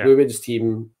 Whereas the Yeah. women's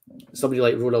team, somebody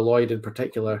like Rona Lloyd in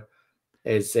particular,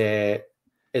 is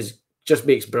just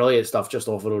makes brilliant stuff just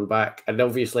off her own back. And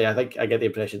obviously, I think I get the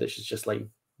impression that she's just like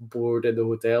bored in the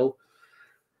hotel.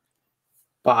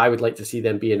 But I would like to see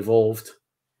them be involved.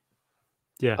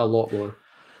 Yeah, a lot more.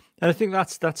 And I think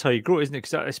that's how you grow, isn't it?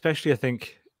 Because especially, I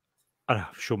think, I'll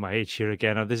show my age here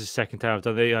again. This is the second time I've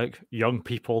done it. Like young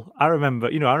people, I remember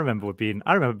being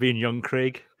young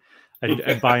Craig,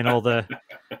 and buying all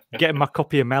getting my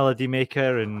copy of Melody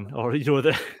Maker or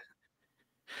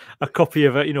a copy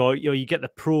of it. You get the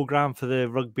program for the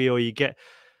rugby, or you get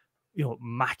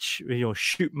Match,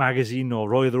 Shoot magazine or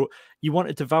Roy the Road. You want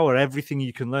to devour everything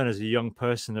you can learn as a young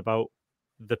person about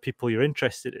the people you're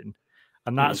interested in,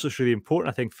 and that's what's really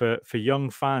important, I think, for young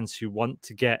fans who want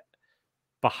to get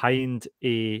behind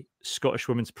a Scottish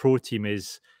women's pro team.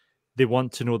 Is they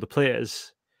want to know the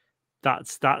players.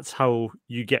 That's how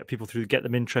you get people through, get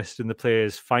them interested in the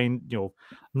players. I'm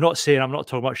not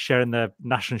talking about sharing their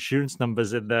national insurance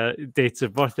numbers and their dates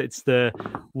of birth. It's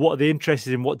what are they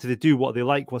interested in, what do they do, what they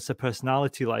like, what's their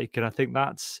personality like. And I think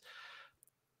that's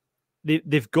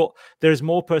there's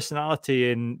more personality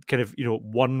in kind of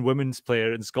one women's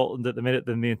player in Scotland at the minute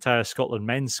than the entire Scotland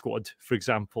men's squad, for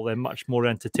example. They're much more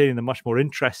entertaining, they're much more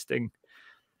interesting,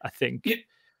 I think.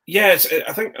 Yes,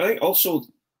 I think also,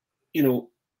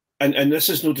 and this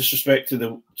is no disrespect to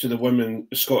the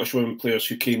Scottish women players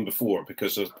who came before,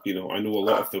 because I know a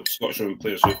lot of the Scottish women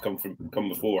players who've come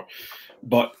before,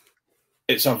 but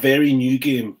it's a very new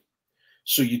game,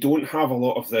 so you don't have a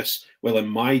lot of this. Well, in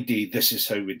my day, this is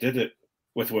how we did it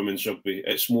with women's rugby.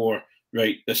 It's more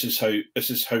right. This is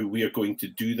how we are going to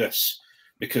do this,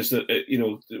 because the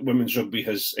women's rugby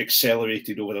has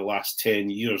accelerated over the last 10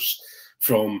 years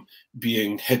from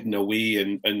being hidden away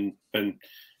and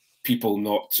people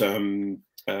not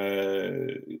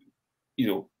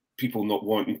people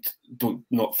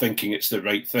not thinking it's the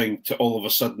right thing, to all of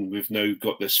a sudden we've now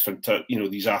got this fantastic,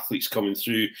 these athletes coming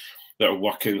through that are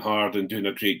working hard and doing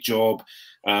a great job.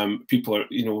 People are,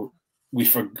 we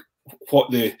forget what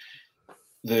the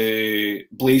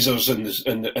Blazers and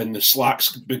the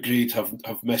Slacks Brigade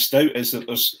have missed out is that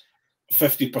there's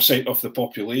 50% of the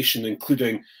population,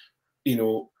 including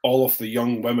all of the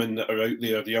young women that are out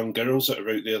there, the young girls that are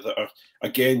out there that are,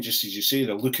 again, just as you say,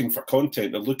 they're looking for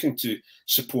content. They're looking to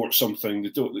support something.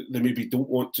 They maybe don't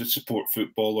want to support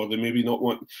football, or they maybe not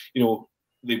want,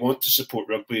 they want to support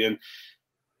rugby, and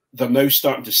they're now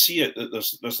starting to see it,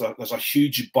 that there's a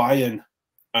huge buy-in,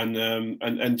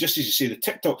 and just as you say, the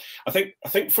TikTok. I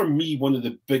think for me, one of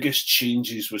the biggest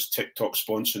changes was TikTok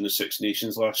sponsoring the Six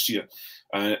Nations last year,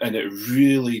 and it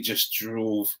really just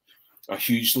drove a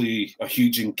huge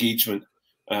engagement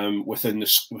within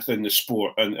the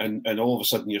sport, and all of a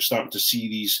sudden you're starting to see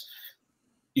these,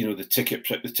 the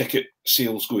ticket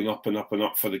sales going up and up and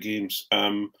up for the games.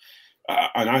 And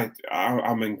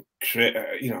I'm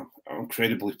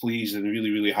incredibly pleased and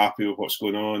really, really happy with what's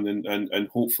going on, and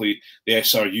hopefully the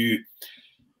SRU,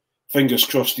 fingers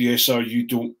crossed, the SRU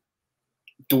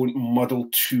don't muddle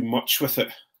too much with it,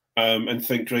 and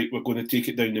think, right, we're going to take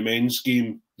it down the men's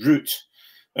game route.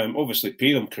 Obviously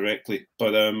pay them correctly,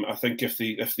 but I think if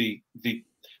they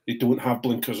don't have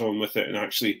blinkers on with it and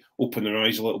actually open their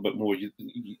eyes a little bit more,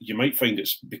 you might find it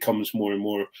becomes more and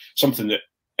more something that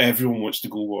everyone wants to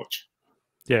go watch.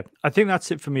 Yeah, I think that's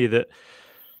it for me. That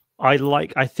I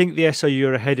think the SRU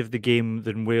are ahead of the game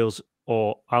than Wales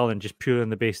or Ireland, just purely on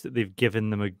the base that they've given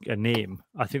them a name.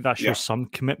 I think that shows some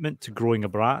commitment to growing a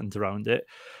brand around it.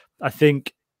 I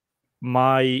think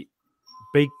my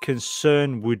big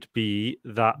concern would be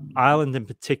that Ireland in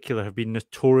particular have been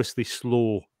notoriously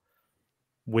slow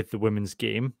with the women's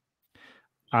game,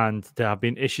 and there have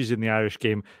been issues in the Irish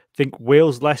game. I think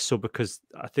Wales less so, because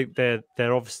I think they're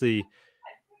obviously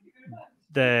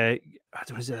the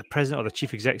president or the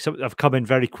chief executive have come in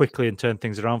very quickly and turned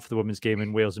things around for the women's game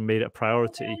in Wales and made it a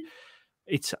priority.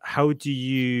 It's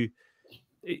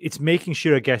it's making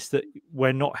sure, I guess, that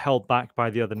we're not held back by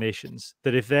the other nations.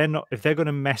 That if they're going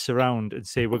to mess around and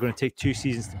say we're going to take 2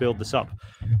 seasons to build this up,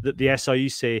 that the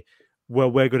SRU say,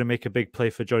 well, we're going to make a big play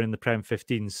for joining the Prem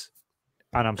 15s.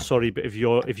 And I'm sorry, but if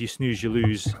you snooze, you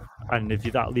lose, and if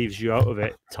that leaves you out of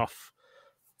it, tough.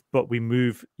 But we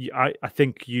move. I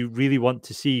think you really want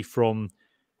to see from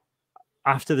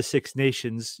after the Six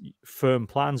Nations firm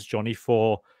plans, Jonny,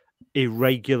 for a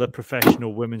regular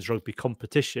professional women's rugby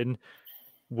competition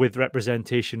with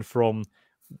representation from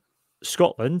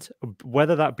Scotland,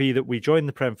 whether that be that we join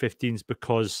the Prem 15s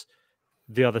because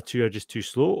the other two are just too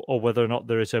slow, or whether or not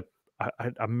there is a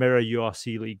a mirror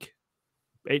URC league.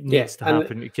 It needs to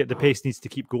happen. The pace needs to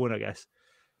keep going, I guess.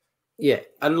 Yeah,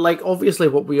 and like obviously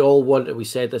what we all want, and we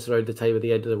said this around the time of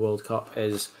the end of the World Cup,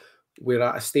 is we're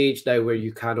at a stage now where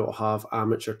you cannot have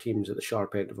amateur teams at the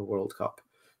sharp end of a World Cup.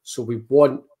 So we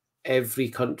want every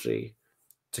country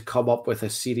to come up with a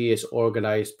serious,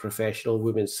 organised, professional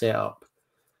women's setup.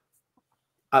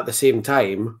 At the same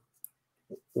time,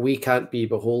 we can't be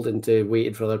beholden to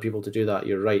waiting for other people to do that.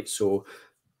 You're right. So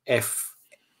if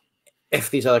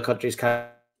these other countries can't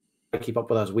keep up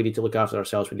with us, we need to look after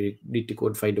ourselves. We need to go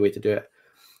and find a way to do it.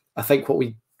 I think what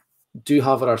we do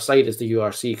have on our side is the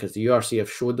URC, because the URC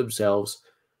have shown themselves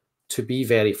to be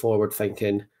very forward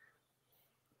thinking,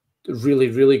 really,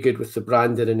 really good with the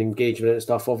branding and engagement and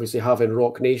stuff. Obviously, having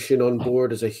Rock Nation on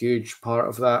board is a huge part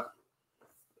of that.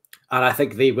 And I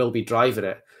think they will be driving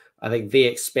it. I think they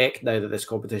expect now that this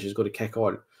competition is going to kick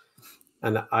on.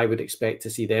 And I would expect to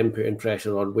see them putting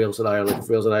pressure on Wales and Ireland. If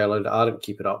Wales and Ireland aren't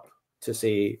keeping up, to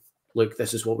say, look,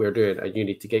 this is what we're doing, and you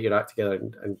need to get your act together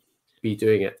and be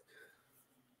doing it.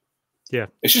 Yeah,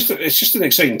 it's just an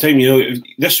exciting time. You know,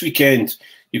 this weekend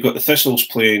you've got the Thistles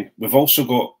playing. We've also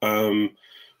got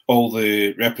all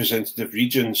the representative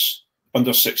regions,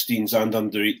 under 16s and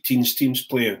under 18s teams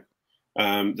playing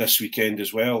this weekend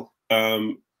as well.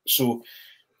 So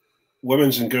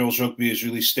women's and girls rugby has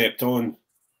really stepped on,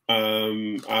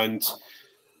 and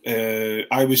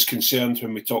I was concerned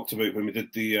when we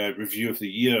did the review of the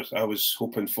year. I was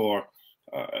hoping for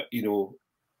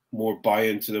more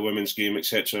buy-in to the women's game,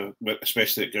 etc.,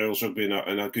 especially at girls rugby,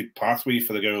 and a good pathway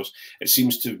for the girls. It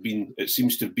seems to have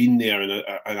been there,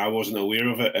 and I wasn't aware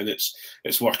of it, and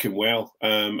it's working well,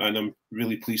 and I'm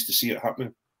really pleased to see it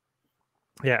happening.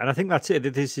 Yeah, and I think that's it.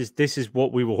 This is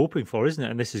what we were hoping for, isn't it?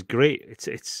 And this is great.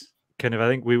 It's kind of, I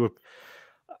think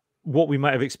what we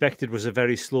might have expected was a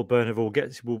very slow burn of we'll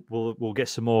get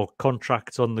some more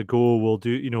contracts on the go. We'll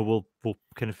do, we'll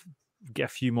kind of get a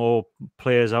few more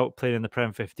players out playing in the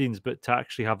Prem 15s, but to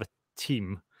actually have a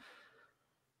team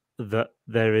that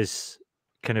there is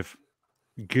kind of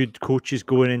good coaches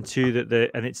going into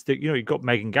and it's you've got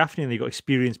Megan Gaffney and you've got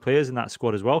experienced players in that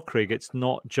squad as well, Craig. It's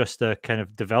not just a kind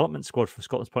of development squad from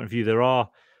Scotland's point of view. There are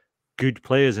good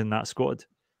players in that squad.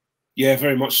 Yeah,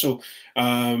 very much so.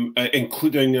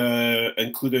 Including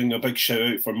a big shout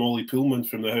out for Molly Pullman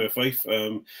from the How of Fife,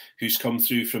 who's come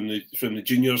through from the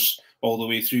juniors all the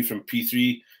way through from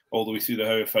P3 all the way through the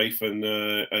How of Fife and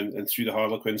through the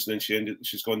Harlequins, and then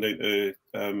she's gone down to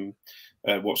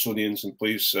Watsonians and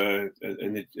plays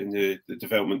in the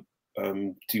development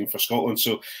team for Scotland.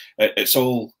 So it's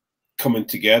all coming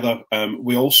together.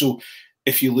 We also,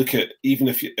 if you look at, even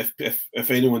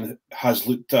if anyone has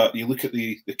looked at, you look at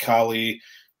the Calais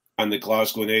and the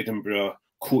Glasgow and Edinburgh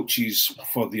coaches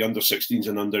for the under 16s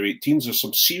and under 18s, there's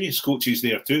some serious coaches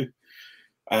there too.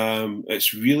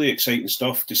 It's really exciting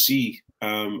stuff to see,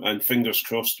 and fingers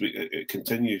crossed it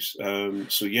continues.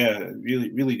 So yeah,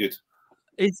 really, really good.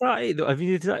 Is that it though? I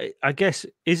mean, I guess,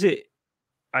 is it,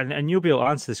 and you'll be able to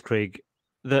answer this, Craig,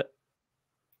 that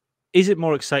is it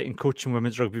more exciting coaching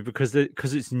women's rugby because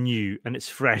it's new and it's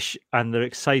fresh and they're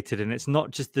excited, and it's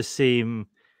not just the same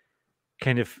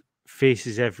kind of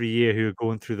faces every year who are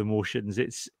going through the motions.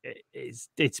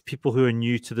 It's people who are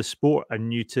new to the sport and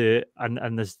new to,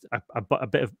 and there's a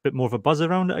bit more of a buzz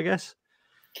around it, I guess.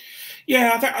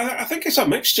 Yeah, I think it's a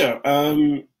mixture.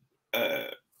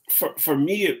 For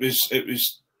me, it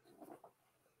was.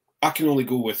 I can only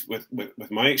go with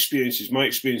my experiences. My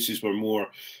experiences were more,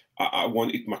 I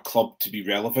wanted my club to be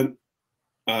relevant,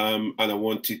 and I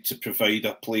wanted to provide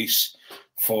a place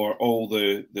for all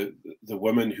the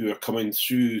women who are coming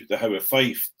through the How of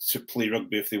Fife to play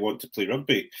rugby if they want to play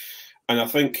rugby. And I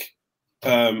think,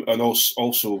 and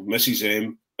also Mrs.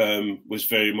 M was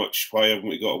very much, why haven't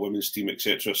we got a women's team,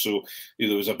 etc. So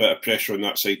there was a bit of pressure on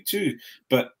that side too.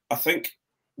 But I think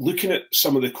looking at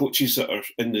some of the coaches that are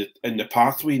in the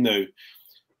pathway now,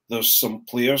 there's some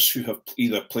players who have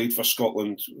either played for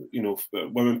Scotland,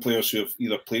 women players who have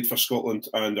either played for Scotland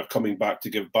and are coming back to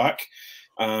give back.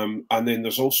 And then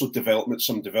there's also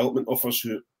some development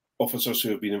officers who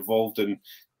have been involved in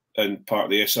part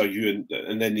of the SRU,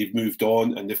 and then they've moved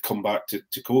on and they've come back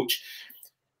to coach.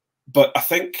 But I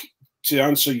think, to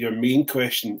answer your main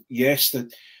question, yes,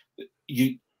 that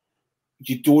you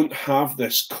don't have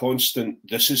this constant,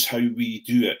 this is how we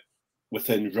do it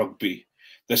within rugby.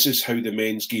 This is how the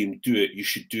men's game do it. You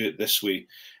should do it this way.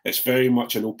 It's very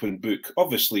much an open book.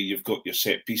 Obviously, you've got your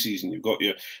set pieces and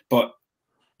but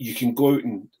you can go out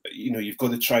and, you've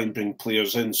got to try and bring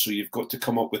players in. So you've got to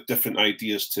come up with different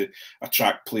ideas to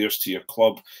attract players to your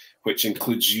club, which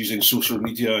includes using social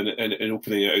media and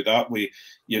opening it out that way.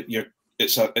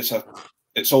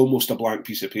 it's almost a blank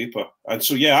piece of paper. And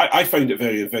so, yeah, I found it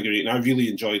very invigorating. I really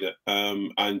enjoyed it.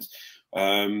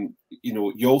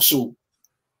 You also,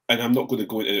 and I'm not going to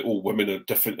go into, women are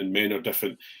different and men are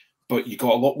different, but you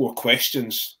got a lot more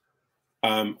questions.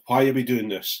 Why are we doing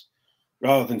this?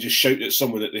 Rather than just shout at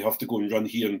someone that they have to go and run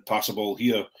here and pass a ball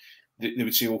here, they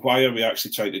would say, well, why are we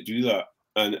actually trying to do that?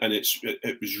 And it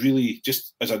was really,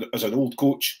 just as an old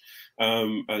coach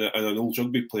and an old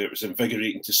rugby player, it was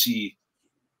invigorating to see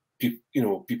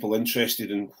people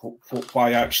interested in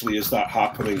why actually is that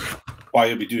happening? Why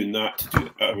are we doing that?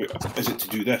 Is it to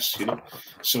do this?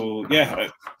 So yeah,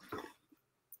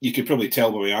 you could probably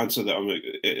tell by my answer that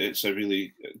it's a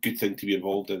really good thing to be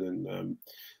involved in, and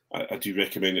I do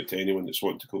recommend it to anyone that's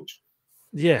wanting to coach.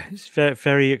 Yeah, it's very,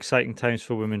 very exciting times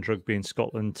for women's rugby in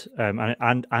Scotland,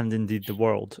 and indeed the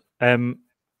world.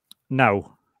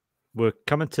 Now we're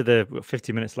coming to the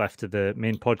 50 minutes left of the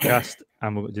main podcast,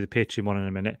 and we're going to do the Patreon one in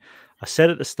a minute. I said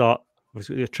at the start, was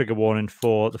a trigger warning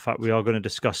for the fact we are going to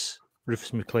discuss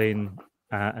Rufus McLean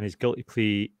and his guilty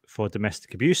plea for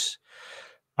domestic abuse,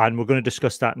 and we're going to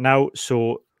discuss that now.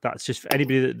 So that's just for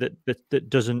anybody that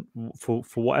doesn't, for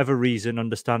whatever reason,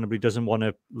 understandably doesn't want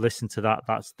to listen to that.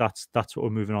 That's what we're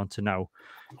moving on to now.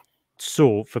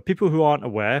 So for people who aren't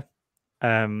aware,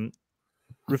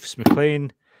 Rufus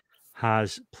McLean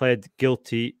has pled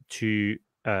guilty to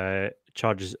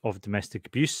charges of domestic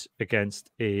abuse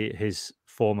against his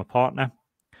former partner.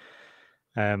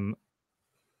 And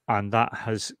that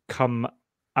has come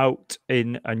out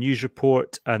in a news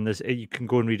report, and you can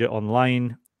go and read it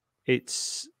online.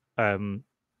 It's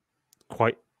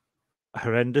quite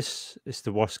horrendous. It's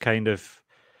the worst kind of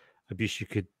abuse you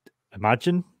could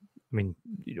imagine. I mean,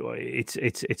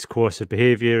 it's coercive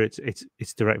behavior.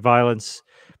 It's direct violence.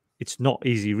 It's not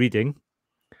easy reading.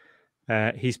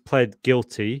 He's pled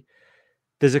guilty.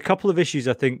 There's a couple of issues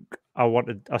I think I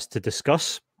wanted us to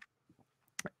discuss,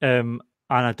 and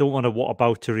I don't want to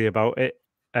whataboutery about it.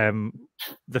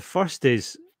 The first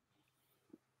is,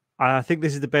 I think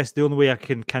this is the only way I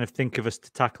can kind of think of us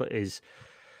to tackle it is,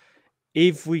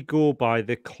 if we go by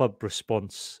the club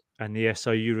response and the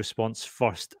SRU response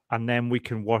first, and then we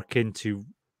can work into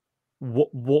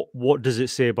what does it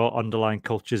say about underlying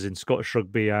cultures in Scottish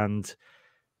rugby and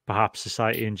perhaps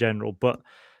society in general. But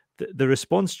the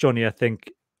response, Jonny, I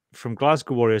think, from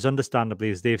Glasgow Warriors,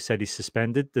 understandably, as they've said, he's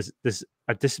suspended. There was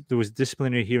a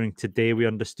disciplinary hearing today, we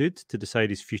understood, to decide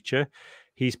his future.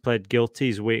 He's pled guilty.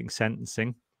 He's awaiting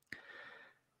sentencing.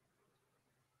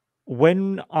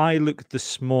 When I looked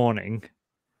this morning,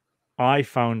 I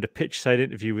found a pitch side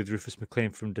interview with Rufus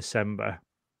McLean from December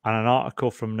and an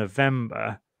article from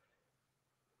November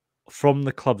from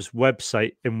the club's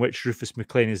website in which Rufus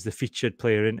McLean is the featured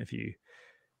player interview.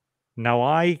 Now,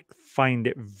 I find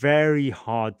it very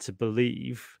hard to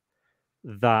believe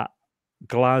that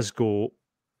Glasgow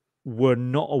were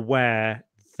not aware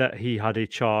that he had a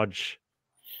charge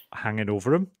hanging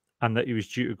over him and that he was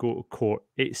due to go to court.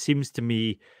 It seems to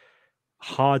me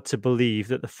hard to believe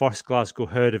that the first Glasgow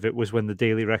heard of it was when the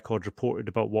Daily Record reported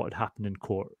about what had happened in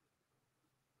court.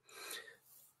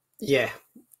 Yeah.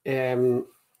 When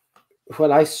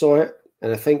I saw it,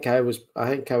 and I think I was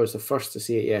the first to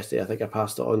see it yesterday. I think I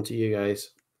passed it on to you guys.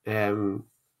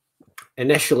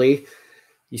 Initially,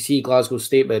 you see Glasgow's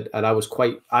statement, and I was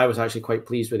actually quite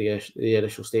pleased with the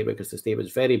initial statement, because the statement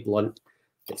is very blunt.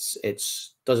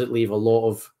 It's doesn't leave a lot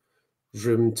of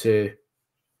room to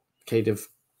kind of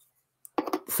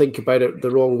think about it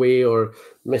the wrong way or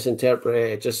misinterpret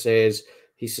it. It just says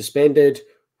he's suspended.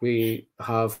 We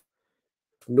have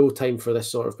no time for this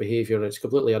sort of behaviour. It's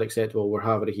completely unacceptable. We're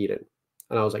having a hearing.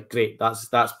 And I was like, great. That's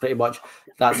exactly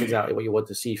what you want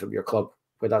to see from your club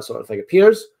when that sort of thing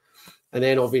appears. And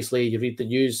then obviously you read the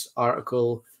news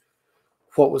article,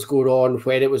 what was going on,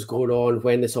 when it was going on,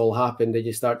 when this all happened, and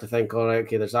you start to think, all right,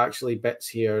 okay, there's actually bits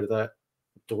here that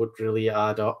don't really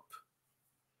add up.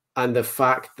 And the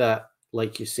fact that,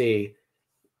 like you say,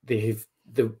 the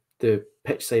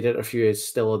pitch side interview is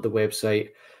still on the website.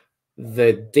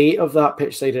 The date of that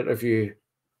pitch side interview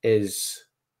is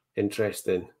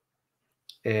interesting.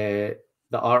 The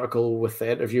article with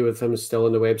the interview with him is still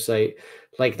on the website.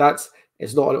 Like,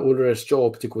 it's not an onerous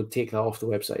job to go and take that off the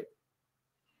website.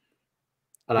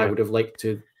 And yeah. I would have liked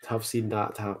to have seen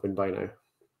that happen by now.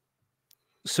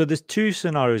 So there's two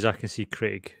scenarios I can see,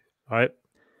 Craig. All right.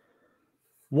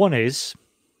 One is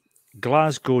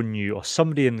Glasgow knew, or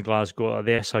somebody in Glasgow or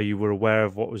the SRU were aware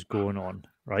of what was going on,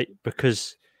 right?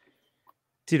 Because,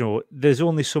 you know, there's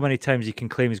only so many times you can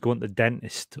claim he's going to the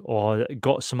dentist or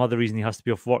got some other reason he has to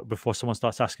be off work before someone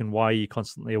starts asking why you're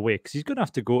constantly away. Because he's going to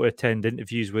have to go to attend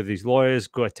interviews with his lawyers,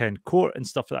 go attend court and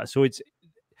stuff like that. So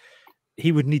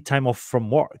he would need time off from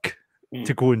work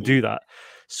to go and do that.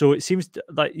 So it seems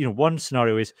like, one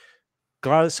scenario is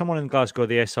someone in Glasgow,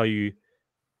 the SRU,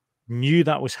 knew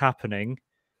that was happening,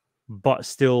 but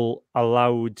still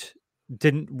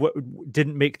didn't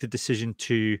make the decision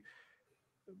to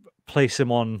place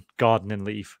him on gardening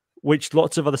leave, which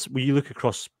lots of others, when you look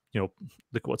across, look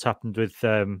at what's happened with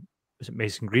is it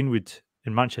Mason Greenwood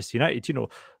in Manchester United,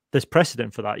 there's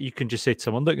precedent for that. You can just say to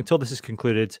someone, look, until this is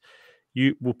concluded,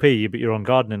 you will pay you, but you're on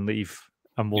gardening leave,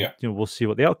 and we'll see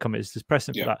what the outcome is. There's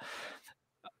precedent for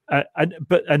that.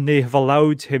 And they have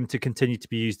allowed him to continue to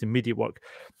be used in media work.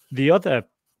 The other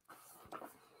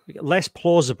less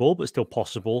plausible but still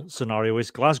possible scenario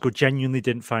is Glasgow genuinely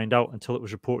didn't find out until it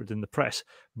was reported in the press,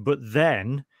 but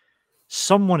then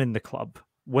someone in the club,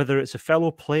 whether it's a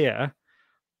fellow player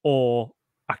or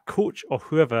a coach or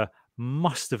whoever,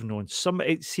 must have known.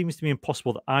 It seems to me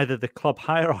impossible that either the club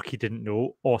hierarchy didn't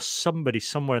know or somebody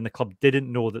somewhere in the club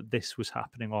didn't know that this was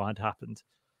happening or had happened.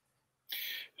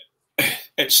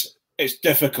 It's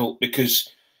difficult because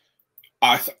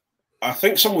I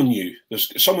think someone knew.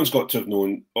 Someone's got to have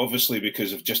known, obviously,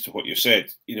 because of just what you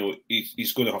said.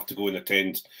 He's going to have to go and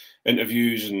attend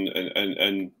interviews,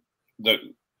 and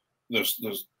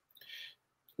there's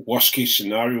worst case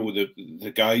scenario.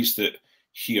 The guys that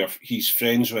he's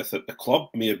friends with at the club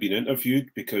may have been interviewed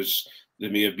because they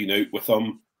may have been out with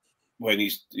him when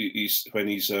he's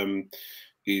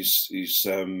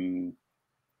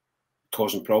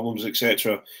causing problems,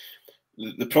 etc.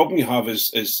 The problem you have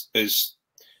is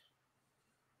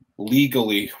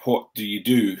legally, what do you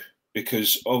do?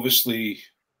 Because obviously,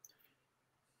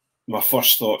 my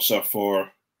first thoughts are for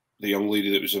the young lady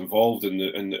that was involved in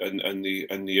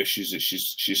the issues that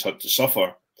she's had to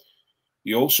suffer.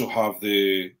 You also have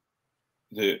the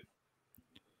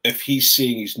if he's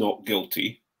saying he's not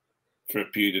guilty for a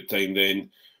period of time,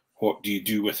 then what do you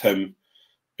do with him?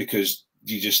 Because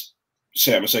do you just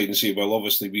set him aside and say, well,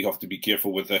 obviously we have to be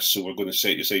careful with this, so we're going to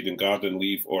set you aside in garden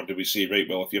leave? Or do we say, right,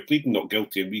 well, if you're pleading not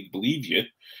guilty and we believe you,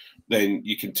 then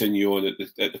you continue on at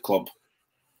the club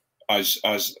as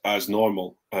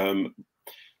normal?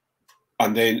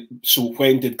 And then, so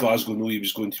when did Glasgow know he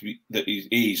was going to be that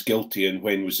he's guilty, and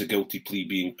when was the guilty plea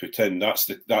being put in? That's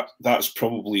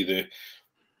probably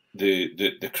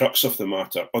the crux of the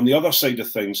matter. On the other side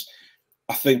of things,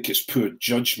 I think it's poor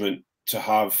judgment to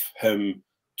have him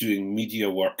doing media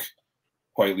work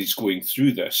while he's going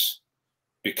through this,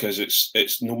 because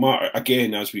it's no matter,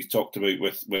 again, as we've talked about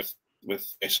with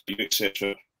SU,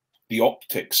 etc., the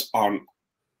optics aren't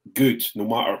good. No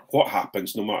matter what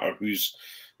happens, no matter who's,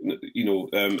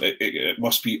 it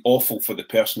must be awful for the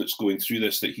person that's going through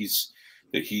this, that he's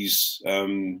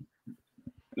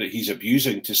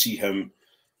abusing, to see him,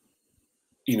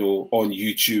 on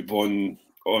YouTube,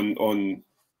 on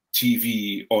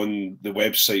TV, on the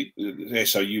website, the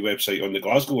SRU website, on the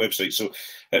Glasgow website. So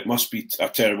it must be a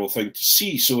terrible thing to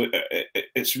see. So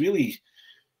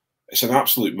it's an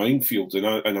absolute minefield,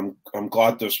 and I'm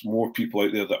glad there's more people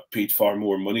out there that paid far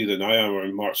more money than I am, or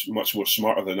much more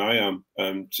smarter than I am,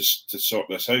 to sort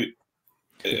this out.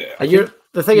 And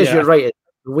the thing is, you're right.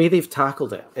 The way they've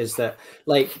tackled it is that,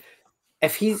 like,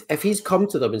 if he's come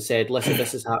to them and said, "Listen,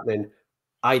 this is happening.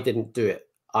 I didn't do it.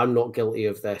 I'm not guilty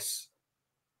of this,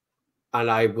 and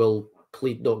I will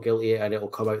plead not guilty, and it'll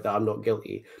come out that I'm not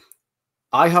guilty."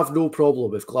 I have no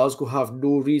problem if Glasgow have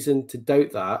no reason to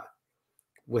doubt that,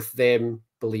 with them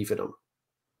believing him.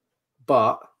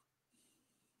 But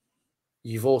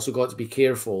you've also got to be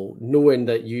careful, knowing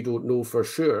that you don't know for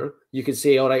sure. You can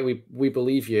say, all right, we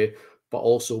believe you, but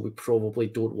also we probably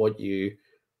don't want you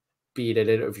being in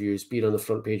interviews, being on the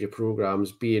front page of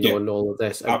programs, being on all of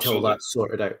this until that's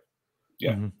sorted out.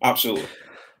 Yeah, absolutely.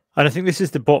 And I think this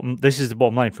is the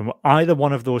bottom line. From either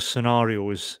one of those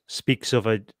scenarios speaks of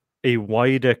a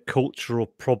wider cultural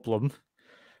problem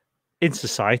in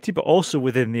society, but also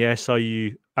within the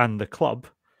SRU and the club,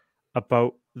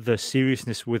 about the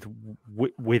seriousness with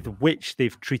which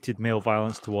they've treated male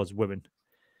violence towards women.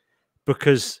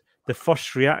 Because the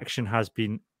first reaction has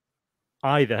been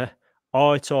either,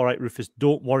 "Oh, it's all right, Rufus,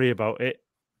 don't worry about it.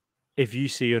 If you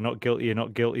say you're not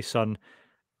guilty, son.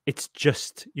 It's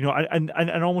just, and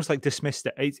almost like dismissed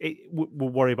it. We'll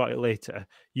worry about it later.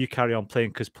 You carry on playing,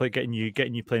 because getting you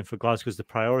playing for Glasgow is the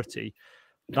priority."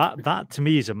 That to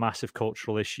me is a massive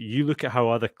cultural issue. You look at how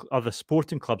other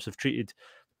sporting clubs have treated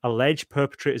alleged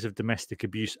perpetrators of domestic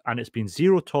abuse, and it's been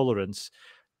zero tolerance.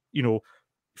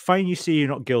 Fine, you say you're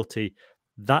not guilty,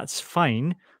 that's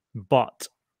fine, but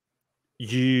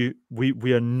we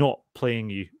are not playing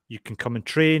you. You can come and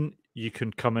train. You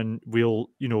can come and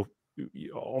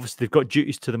obviously they've got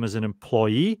duties to them as an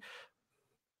employee,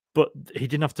 but he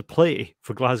didn't have to play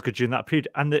for Glasgow during that period.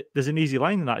 And there's an easy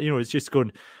line in that. It's just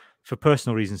going for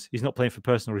personal reasons. He's not playing for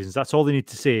personal reasons. That's all they need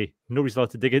to say. Nobody's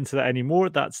allowed to dig into that anymore.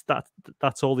 That's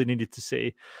all they needed to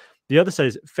say. The other side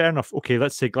is, fair enough. Okay,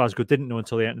 let's say Glasgow didn't know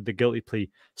until they entered the guilty plea.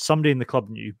 Somebody in the club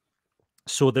knew.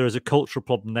 So there is a cultural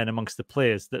problem then amongst the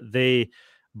players that they,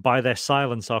 by their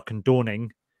silence, are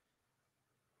condoning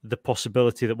the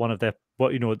possibility that one of their,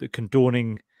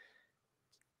 condoning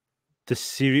the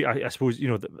serious, I suppose,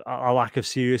 a lack of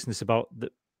seriousness about the,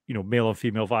 male on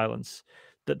female violence,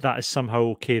 that is somehow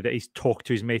okay, that he's talked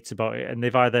to his mates about it, and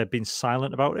they've either been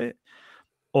silent about it,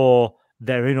 or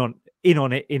they're in on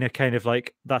it in a kind of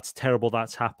like, that's terrible,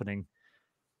 that's happening,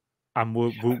 and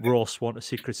we're all sworn to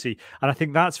secrecy. And I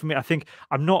think that's, for me, I think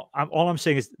all I'm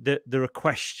saying is that there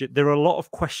are a lot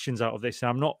of questions out of this, and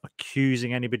I'm not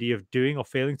accusing anybody of doing or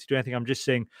failing to do anything. I'm just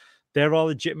saying there are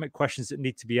legitimate questions that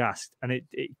need to be asked, and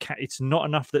it's not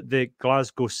enough that the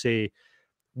Glasgow say,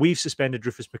 we've suspended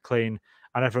Rufus McLean,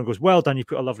 and everyone goes, well done, you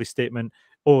put a lovely statement,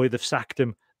 oh, they've sacked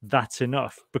him, that's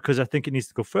enough. Because I think it needs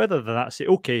to go further than that. Say,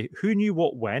 okay, who knew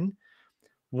what when?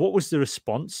 What was the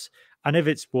response? And if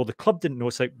it's, well, the club didn't know,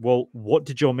 it's like, well, what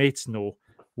did your mates know?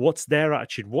 What's their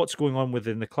attitude? What's going on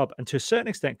within the club? And to a certain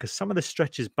extent, because some of this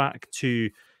stretches back to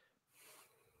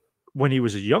when he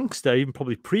was a youngster, even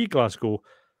probably pre-Glasgow,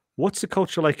 what's the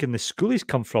culture like in the school he's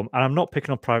come from? And I'm not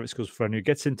picking on private schools for anyone who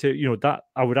gets into, that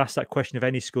I would ask that question of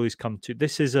any school he's come to.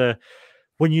 This is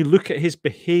when you look at his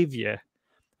behavior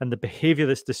and the behavior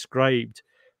that's described,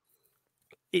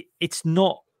 it's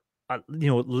not a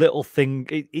little thing.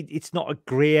 It's not a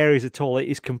grey areas at all. It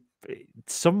is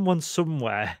someone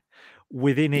somewhere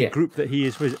within a group that he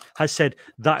is with has said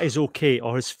that is okay,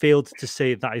 or has failed to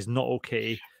say that is not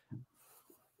okay.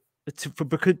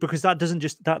 Because that doesn't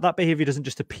just that behavior doesn't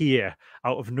just appear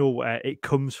out of nowhere. It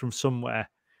comes from somewhere.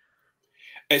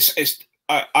 There's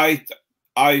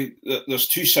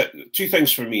two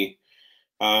things for me.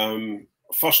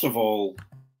 First of all,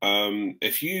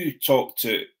 if you talk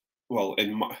to, well,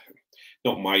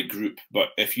 not my group, but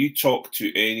if you talk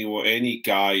to any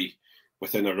guy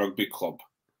within a rugby club,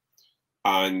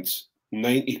 and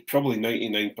probably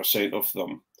 99% of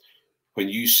them, when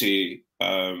you say,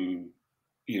 oh,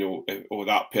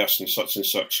 that person such and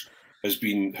such has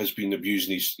been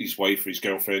abusing his wife or his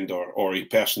girlfriend or a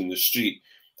person in the street,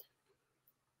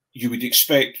 you would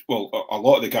expect, well, a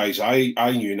lot of the guys I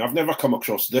knew, and I've never come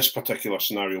across this particular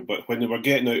scenario, but when they were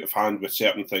getting out of hand with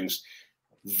certain things,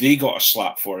 they got a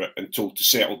slap for it and told to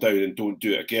settle down and don't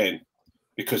do it again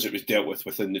because it was dealt with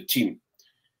within the team.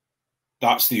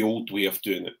 That's the old way of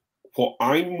doing it. What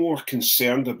I'm more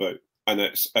concerned about,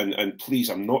 and please,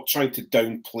 I'm not trying to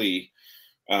downplay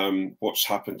what's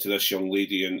happened to this young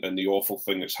lady and the awful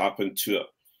thing that's happened to her.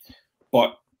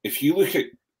 But if you look at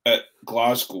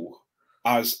Glasgow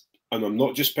and I'm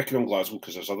not just picking on Glasgow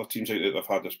because there's other teams out there that have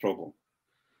had this problem.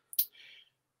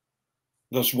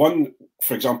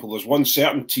 For example, there's one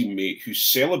certain teammate who's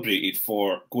celebrated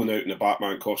for going out in a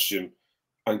Batman costume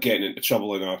and getting into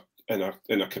trouble in a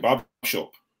kebab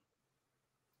shop,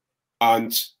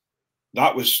 and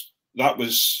that was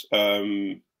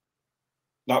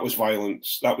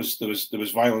violence. There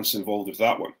was violence involved with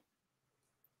that one,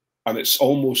 and it's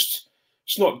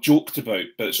not joked about,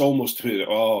 but it's almost he's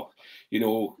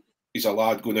a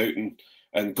lad going out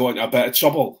and going into a bit of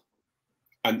trouble.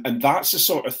 And that's the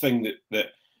sort of thing that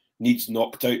needs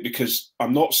knocked out, because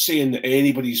I'm not saying that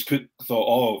anybody's thought,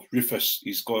 oh, Rufus,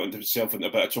 he's got himself into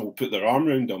a bit of trouble, put their arm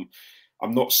around him.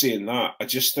 I'm not saying that. I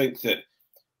just think that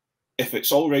if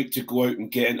it's all right to go out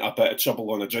and get into a bit of trouble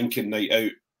on a drinking night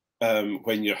out,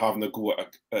 when you're having a go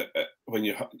at when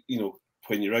you're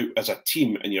out as a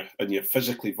team and you're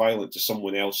physically violent to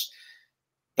someone else,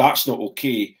 that's not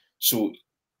okay. So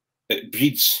it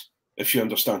breeds, if you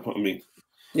understand what I mean.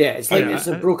 Yeah, it's like it's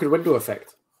a broken window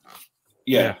effect.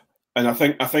 Yeah. And I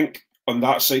think on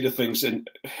that side of things, and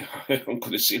I'm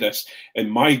going to say this, in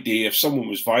my day, if someone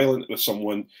was violent with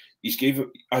someone,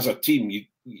 as a team,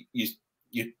 you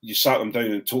sat them down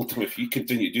and told them, if you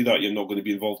continue to do that, you're not going to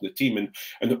be involved in the team,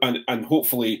 and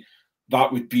hopefully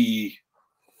that would be.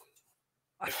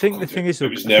 I think the thing is,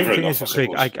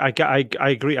 Craig, I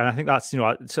agree, and I think that's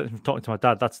certainly from talking to my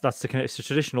dad, that's the kind of, it's a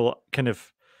traditional kind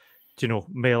of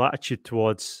male attitude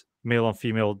towards male on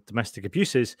female domestic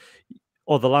abuses,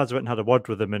 or the lads went and had a word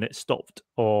with them and it stopped,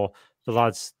 or the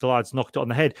lads knocked it on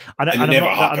the head. And it never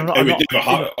happened.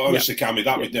 Honestly, Cammy,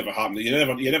 that would never happen.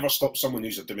 You never stop someone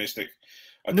who's a domestic.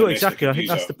 No, exactly. I think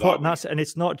that's the point, and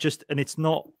it's not.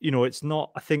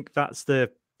 I think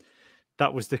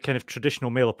that was the kind of traditional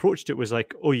male approach to it. Was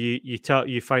like, oh,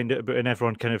 you find it about, and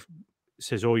everyone kind of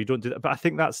says, oh, you don't do that. But I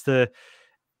think that's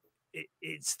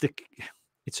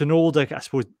it's an older, I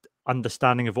suppose,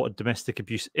 understanding of what domestic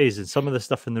abuse is, and some of the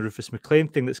stuff in the Rufus McLean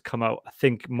thing that's come out, I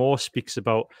think, more speaks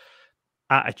about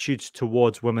attitudes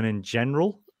towards women in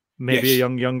general, maybe Yes.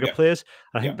 younger players.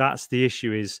 I think that's the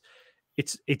issue. Is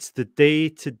it's the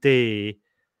day-to-day.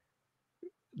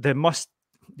 There must,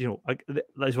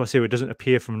 as I say, it doesn't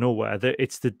appear from nowhere. That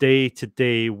it's the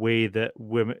day-to-day way that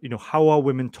women, how are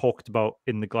women talked about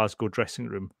in the Glasgow dressing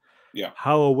room? Yeah.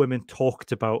 How are women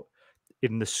talked about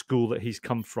in the school that he's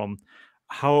come from?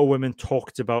 How are women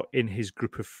talked about in his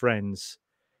group of friends?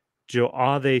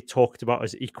 Are they talked about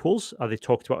as equals? Are they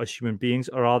talked about as human beings,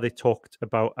 or are they talked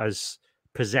about as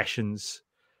possessions?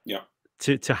 Yeah.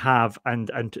 To have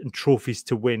and trophies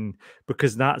to win?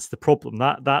 Because that's the problem.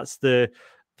 That's the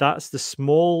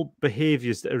small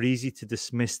behaviors that are easy to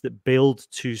dismiss, that build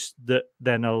to, that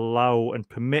then allow and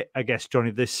permit, I guess,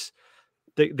 Jonny,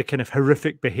 the kind of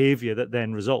horrific behavior that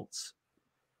then results.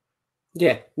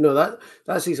 Yeah, no,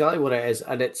 that's exactly what it is.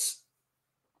 And it's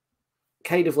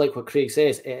kind of like what Craig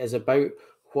says, it is about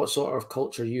what sort of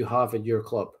culture you have in your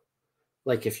club.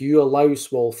 Like, if you allow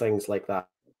small things like that,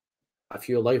 if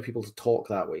you allow people to talk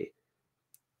that way,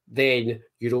 then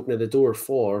you're opening the door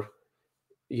for,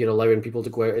 you're allowing people to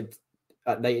go out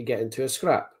at night and get into a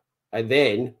scrap. And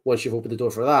then once you've opened the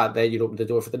door for that, then you open the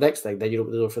door for the next thing, then you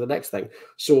open the door for the next thing.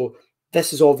 So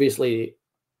this is obviously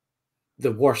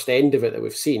the worst end of it that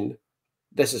we've seen.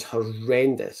 This is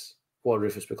horrendous what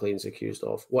Rufus McLean's accused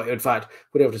of. What, in fact,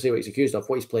 we don't have to say what he's accused of,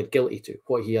 what he's pled guilty to,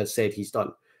 what he has said he's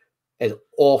done is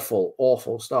awful,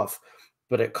 awful stuff.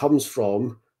 But it comes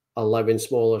from allowing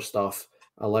smaller stuff,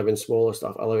 allowing smaller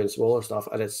stuff, allowing smaller stuff.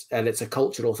 And it's a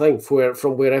cultural thing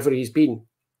from wherever he's been,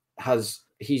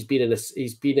 he's been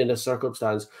in a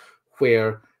circumstance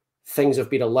where things have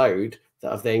been allowed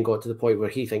that have then got to the point where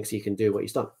he thinks he can do what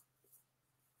he's done.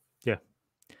 Yeah.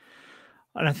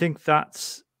 And I think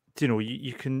that's,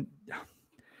 you can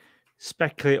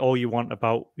speculate all you want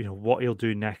about, what he'll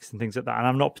do next and things like that. And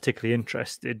I'm not particularly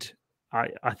interested.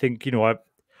 I think,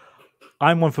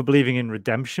 I'm one for believing in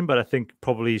redemption, but I think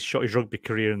probably he's shot his rugby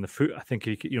career in the foot. I think,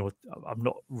 I'm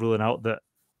not ruling out that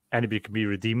anybody can be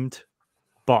redeemed,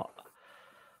 but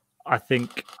I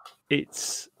think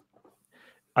it's,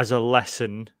 as a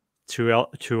lesson to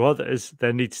others,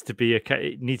 there needs to be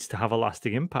it needs to have a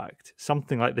lasting impact.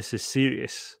 Something like this is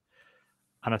serious.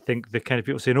 And I think the kind of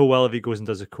people saying, oh, well, if he goes and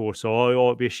does a course, or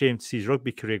it'd be a shame to see his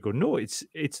rugby career go. No, it's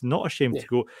not a shame to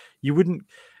go. You wouldn't.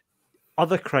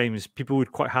 Other crimes, people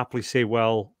would quite happily say,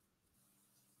 well,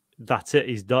 that's it,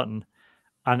 he's done.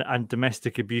 And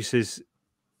domestic abuse is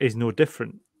no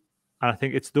different. And I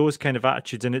think it's those kind of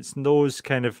attitudes, and it's those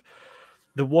kind of,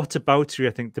 the whataboutery,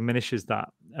 I think, diminishes that.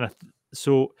 And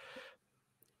so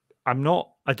I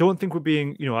don't think we're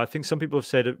being, I think some people have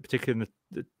said it, particularly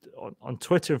on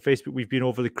Twitter and Facebook, we've been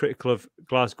overly critical of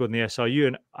Glasgow and the SRU.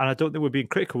 And I don't think we're being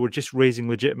critical. We're just raising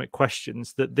legitimate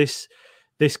questions that this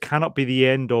cannot be the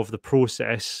end of the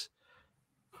process.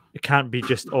 It can't be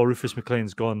just, oh, Rufus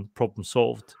McLean's gone, problem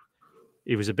solved.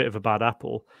 He was a bit of a bad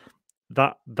apple.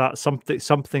 That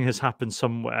something has happened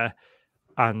somewhere,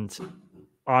 and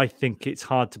I think it's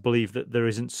hard to believe that there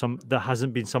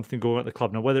hasn't been something going on at the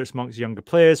club. Now, whether it's amongst younger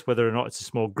players, whether or not it's a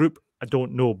small group, I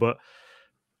don't know, but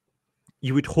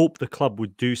you would hope the club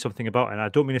would do something about it. And I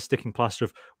don't mean a sticking plaster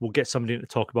of, we'll get somebody to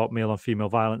talk about male and female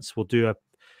violence. We'll do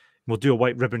a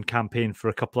white ribbon campaign for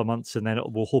a couple of months, and then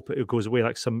we'll hope it goes away.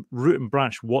 Like some root and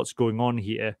branch, what's going on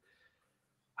here?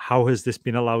 How has this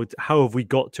been allowed? How have we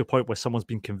got to a point where someone's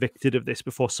been convicted of this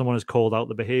before someone has called out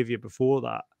the behaviour before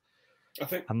that?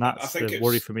 That's the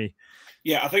worry for me.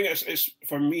 Yeah, I think it's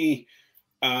for me.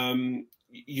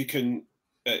 You can.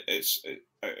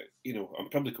 I'm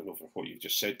probably going over what you've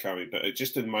just said, Cammy, but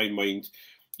just in my mind,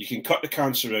 you can cut the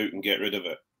cancer out and get rid of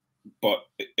it, but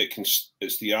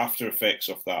it's the after effects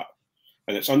of that,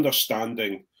 and it's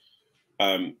understanding.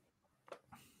 You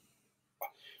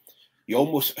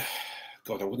almost,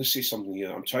 God, I want to say something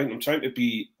here. I'm trying to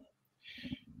be.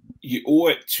 You owe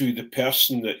it to the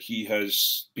person that he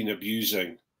has been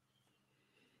abusing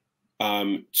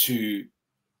to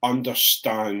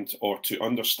understand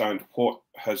what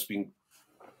has been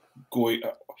going,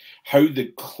 how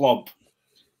the club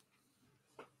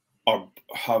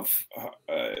how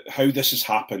this has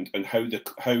happened, and how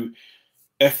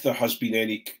if there has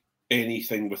been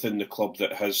anything within the club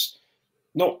that has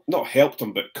not helped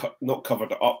him, but not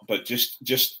covered it up, but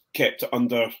just kept it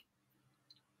under.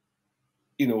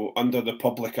 Under the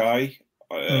public eye,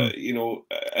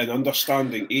 and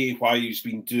understanding why he's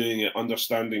been doing it,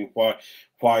 understanding why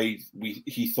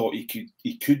he thought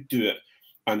he could do it,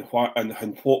 and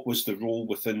what was the role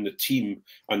within the team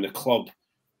and the club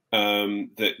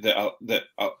that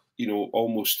you know,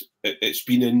 almost it's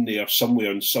been in there somewhere,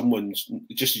 and someone's,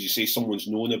 just as you say, someone's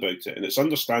known about it, and it's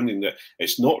understanding that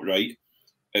it's not right,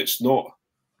 it's not,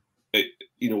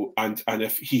 you know, and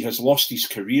if he has lost his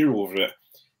career over it,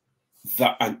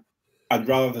 that and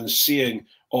rather than saying,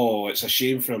 oh, it's a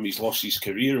shame for him, he's lost his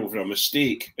career over a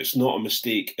mistake, it's not a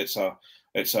mistake, it's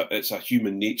a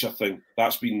human nature thing.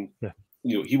 That's been,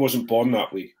 you know, he wasn't born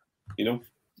that way, you know.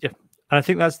 Yeah, and I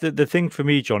think that's the thing for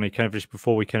me, Johnny, kind of just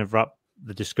before we kind of wrap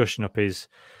the discussion up, is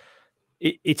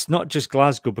it's not just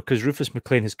Glasgow, because Rufus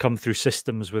McLean has come through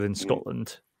systems within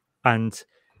Scotland, and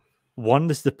one,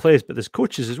 there's the players, but there's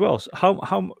coaches as well. So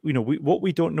how you know, what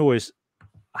we don't know is,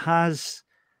 has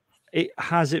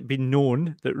it been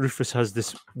known that Rufus has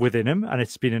this within him and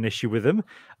it's been an issue with him,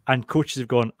 and coaches have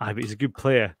gone, but he's a good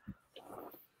player,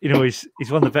 you know, he's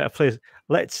one of the better players,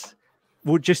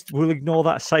 we'll ignore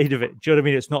that side of it. Do you know what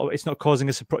I mean? It's not causing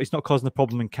us it's not causing the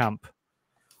problem in camp.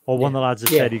 Or one of the lads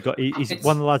have said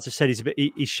one of the lads have said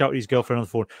he's shouted his girlfriend on the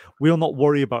phone. We'll not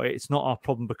worry about it. It's not our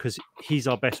problem because he's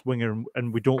our best winger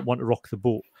and we don't want to rock the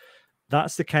boat.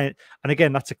 That's the kind, and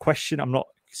again, that's a question. I'm not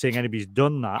saying anybody's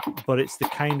done that, but it's the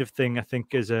kind of thing I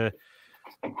think is a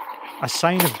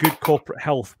sign of good corporate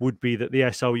health would be that the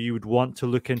SRU would want to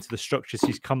look into the structures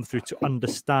he's come through to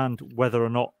understand whether or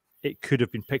not it could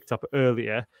have been picked up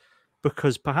earlier,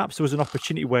 because perhaps there was an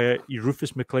opportunity where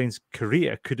Rufus McLean's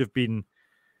career could have been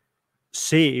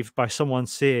saved by someone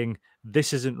saying,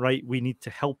 this isn't right, we need to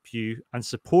help you and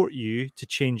support you to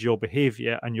change your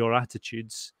behavior and your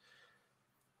attitudes.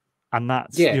 And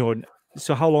that's, you know,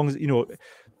 so how long, you know,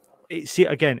 it's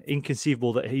again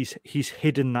inconceivable that he's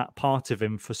hidden that part of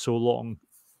him for so long.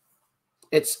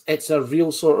 It's a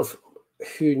real sort of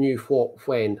who knew what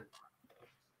when.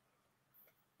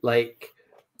 Like,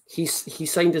 he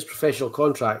signed his professional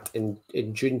contract in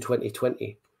June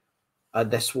 2020. And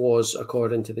this was,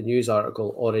 according to the news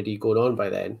article, already going on by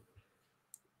then.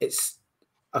 It's,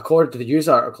 according to the news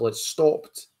article, it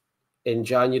stopped in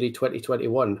January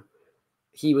 2021.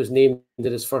 He was named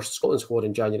in his first Scotland squad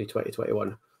in January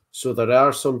 2021. So there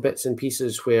are some bits and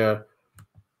pieces where,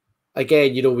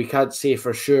 again, you know, we can't say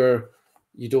for sure.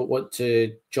 You don't want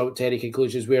to jump to any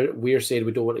conclusions. We're saying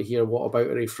we don't want to hear what about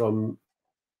it from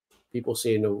people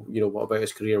saying, oh, you know, what about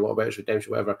his career, what about his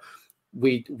redemption, whatever.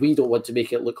 We don't want to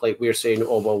make it look like we're saying,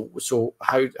 oh, well, so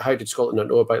how did Scotland not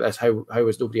know about this? How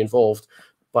was nobody involved?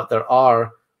 But there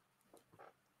are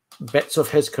bits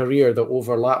of his career that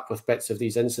overlap with bits of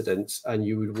these incidents, and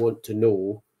you would want to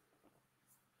know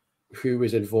who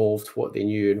was involved, what they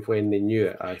knew, and when they knew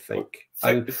it, I think.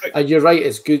 And you're right,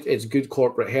 it's good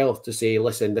corporate health to say,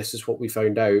 listen, this is what we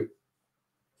found out.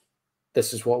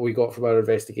 This is what we got from our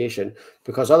investigation,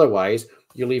 because otherwise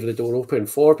you're leaving the door open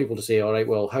for people to say, all right,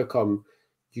 well, how come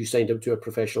you signed him to a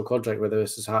professional contract whether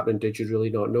this is happening? Did you really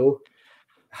not know?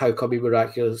 How come he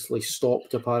miraculously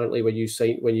stopped apparently when you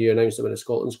announced him in a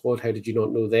Scotland squad? How did you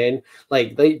not know then?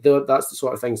 Like, that's the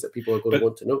sort of things that people are going to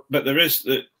want to know. But there is,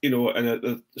 you know,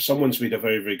 and someone's made a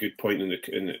very, very good point in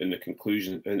the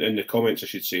conclusion, in the comments, I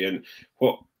should say. And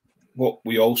what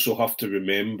we also have to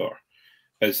remember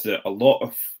is that a lot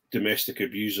of domestic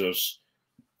abusers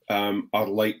are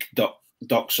like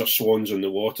ducks or swans in the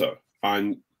water,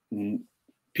 and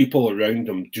people around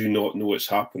them do not know it's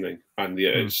happening, and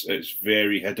it's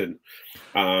very hidden,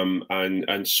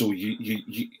 and so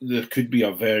there could be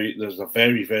there's a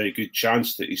very, very good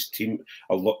chance that his team,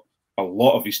 a lot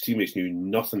of his teammates knew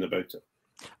nothing about it.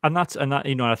 And that,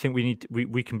 you know, I think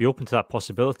we can be open to that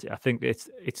possibility. I think it's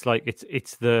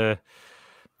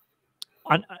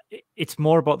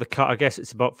more about I guess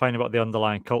it's about finding out the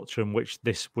underlying culture in which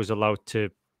this was allowed to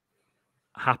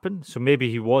happen. So maybe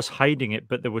he was hiding it,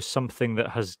 but there was something that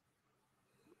has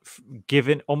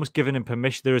almost given him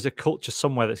permission. There is a culture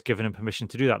somewhere that's given him permission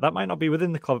to do that. That might not be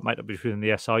within the club, it might not be within the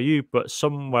SRU, but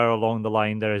somewhere along the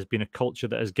line there has been a culture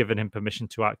that has given him permission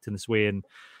to act in this way and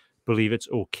believe it's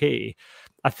okay.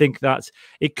 I think that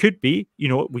it could be, you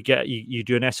know, we get you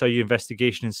do an SRU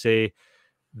investigation and say,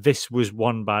 this was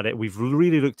one bad. We've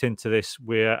really looked into this.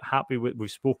 We're happy with. We've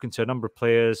spoken to a number of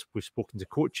players. We've spoken to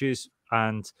coaches,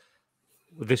 and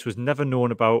this was never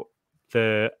known about.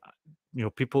 The, you know,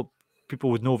 people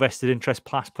with no vested interest,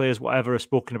 past players, whatever, have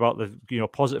spoken about the, you know,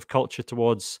 positive culture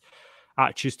towards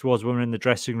attitudes towards women in the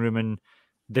dressing room, and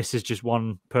this is just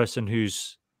one person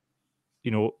who's,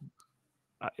 you know,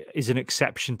 is an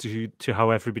exception to how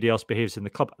everybody else behaves in the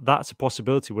club. That's a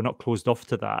possibility. We're not closed off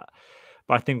to that.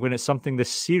 But I think when it's something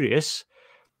this serious,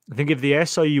 I think if the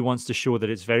SRU wants to show that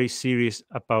it's very serious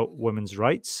about women's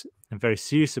rights and very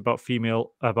serious about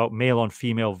male on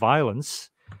female violence,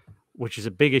 which is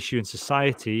a big issue in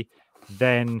society,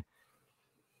 then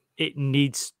it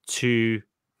needs to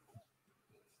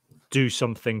do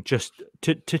something just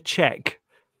to check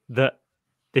that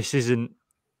this isn't,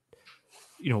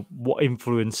 what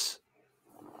influence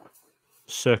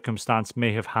circumstance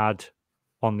may have had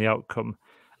on the outcome.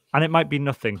 And it might be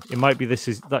nothing. It might be this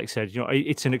is, like I said,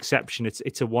 it's an exception.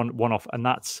 It's a one-off, and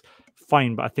that's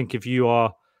fine. But I think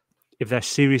if they're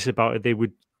serious about it, they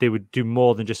would do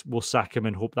more than just we'll sack him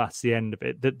and hope that's the end of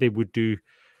it. That they would do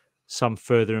some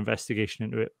further investigation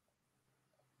into it.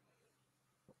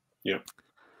 Yeah.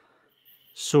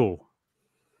 So,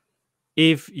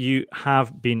 if you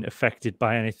have been affected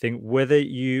by anything, whether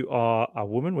you are a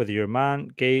woman, whether you're a man,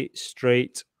 gay,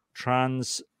 straight,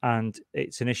 trans, and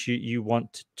it's an issue you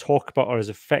want to talk about or as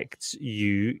affects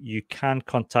you, you can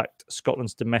contact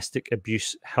Scotland's Domestic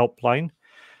Abuse Helpline,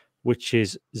 which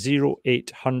is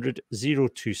 0800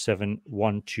 027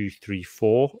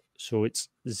 1234. So it's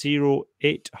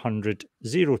 0800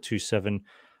 027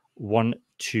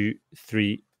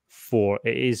 1234.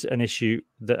 It is an issue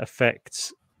that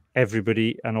affects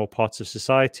everybody and all parts of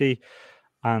society,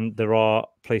 and there are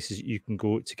places you can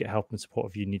go to get help and support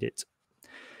if you need it.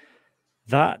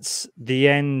 That's the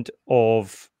end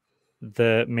of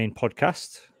the main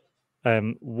podcast.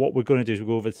 What we're going to do is we'll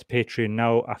go over to Patreon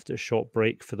now after a short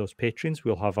break for those patrons.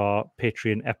 We'll have our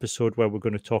Patreon episode where we're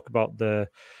going to talk about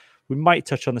we might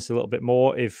touch on this a little bit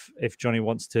more. If Jonny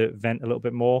wants to vent a little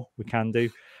bit more, we can do.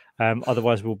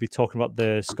 Otherwise, we'll be talking about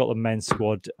the Scotland men's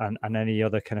squad and any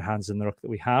other kind of hands in the ruck that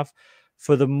we have.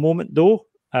 For the moment, though,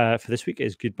 for this week, it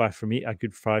is goodbye from me, a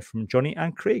good bye from Jonny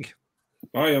and Craig.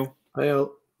 Bye, all. Bye,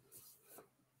 all.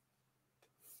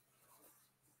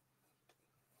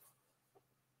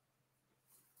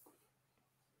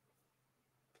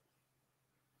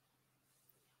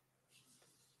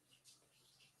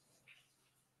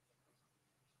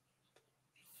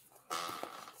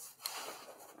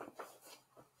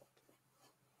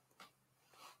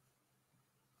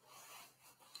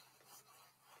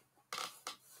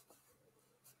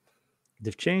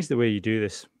 They've changed the way you do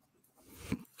this.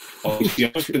 Oh,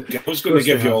 I was going to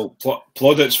give you all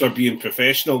plaudits for being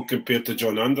professional compared to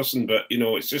John Anderson, but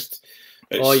it's just.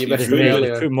 You missed it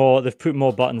earlier. They've put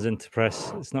more buttons into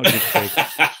press. It's not good.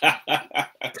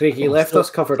 Craig, he left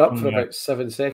us covered up for about 7 seconds.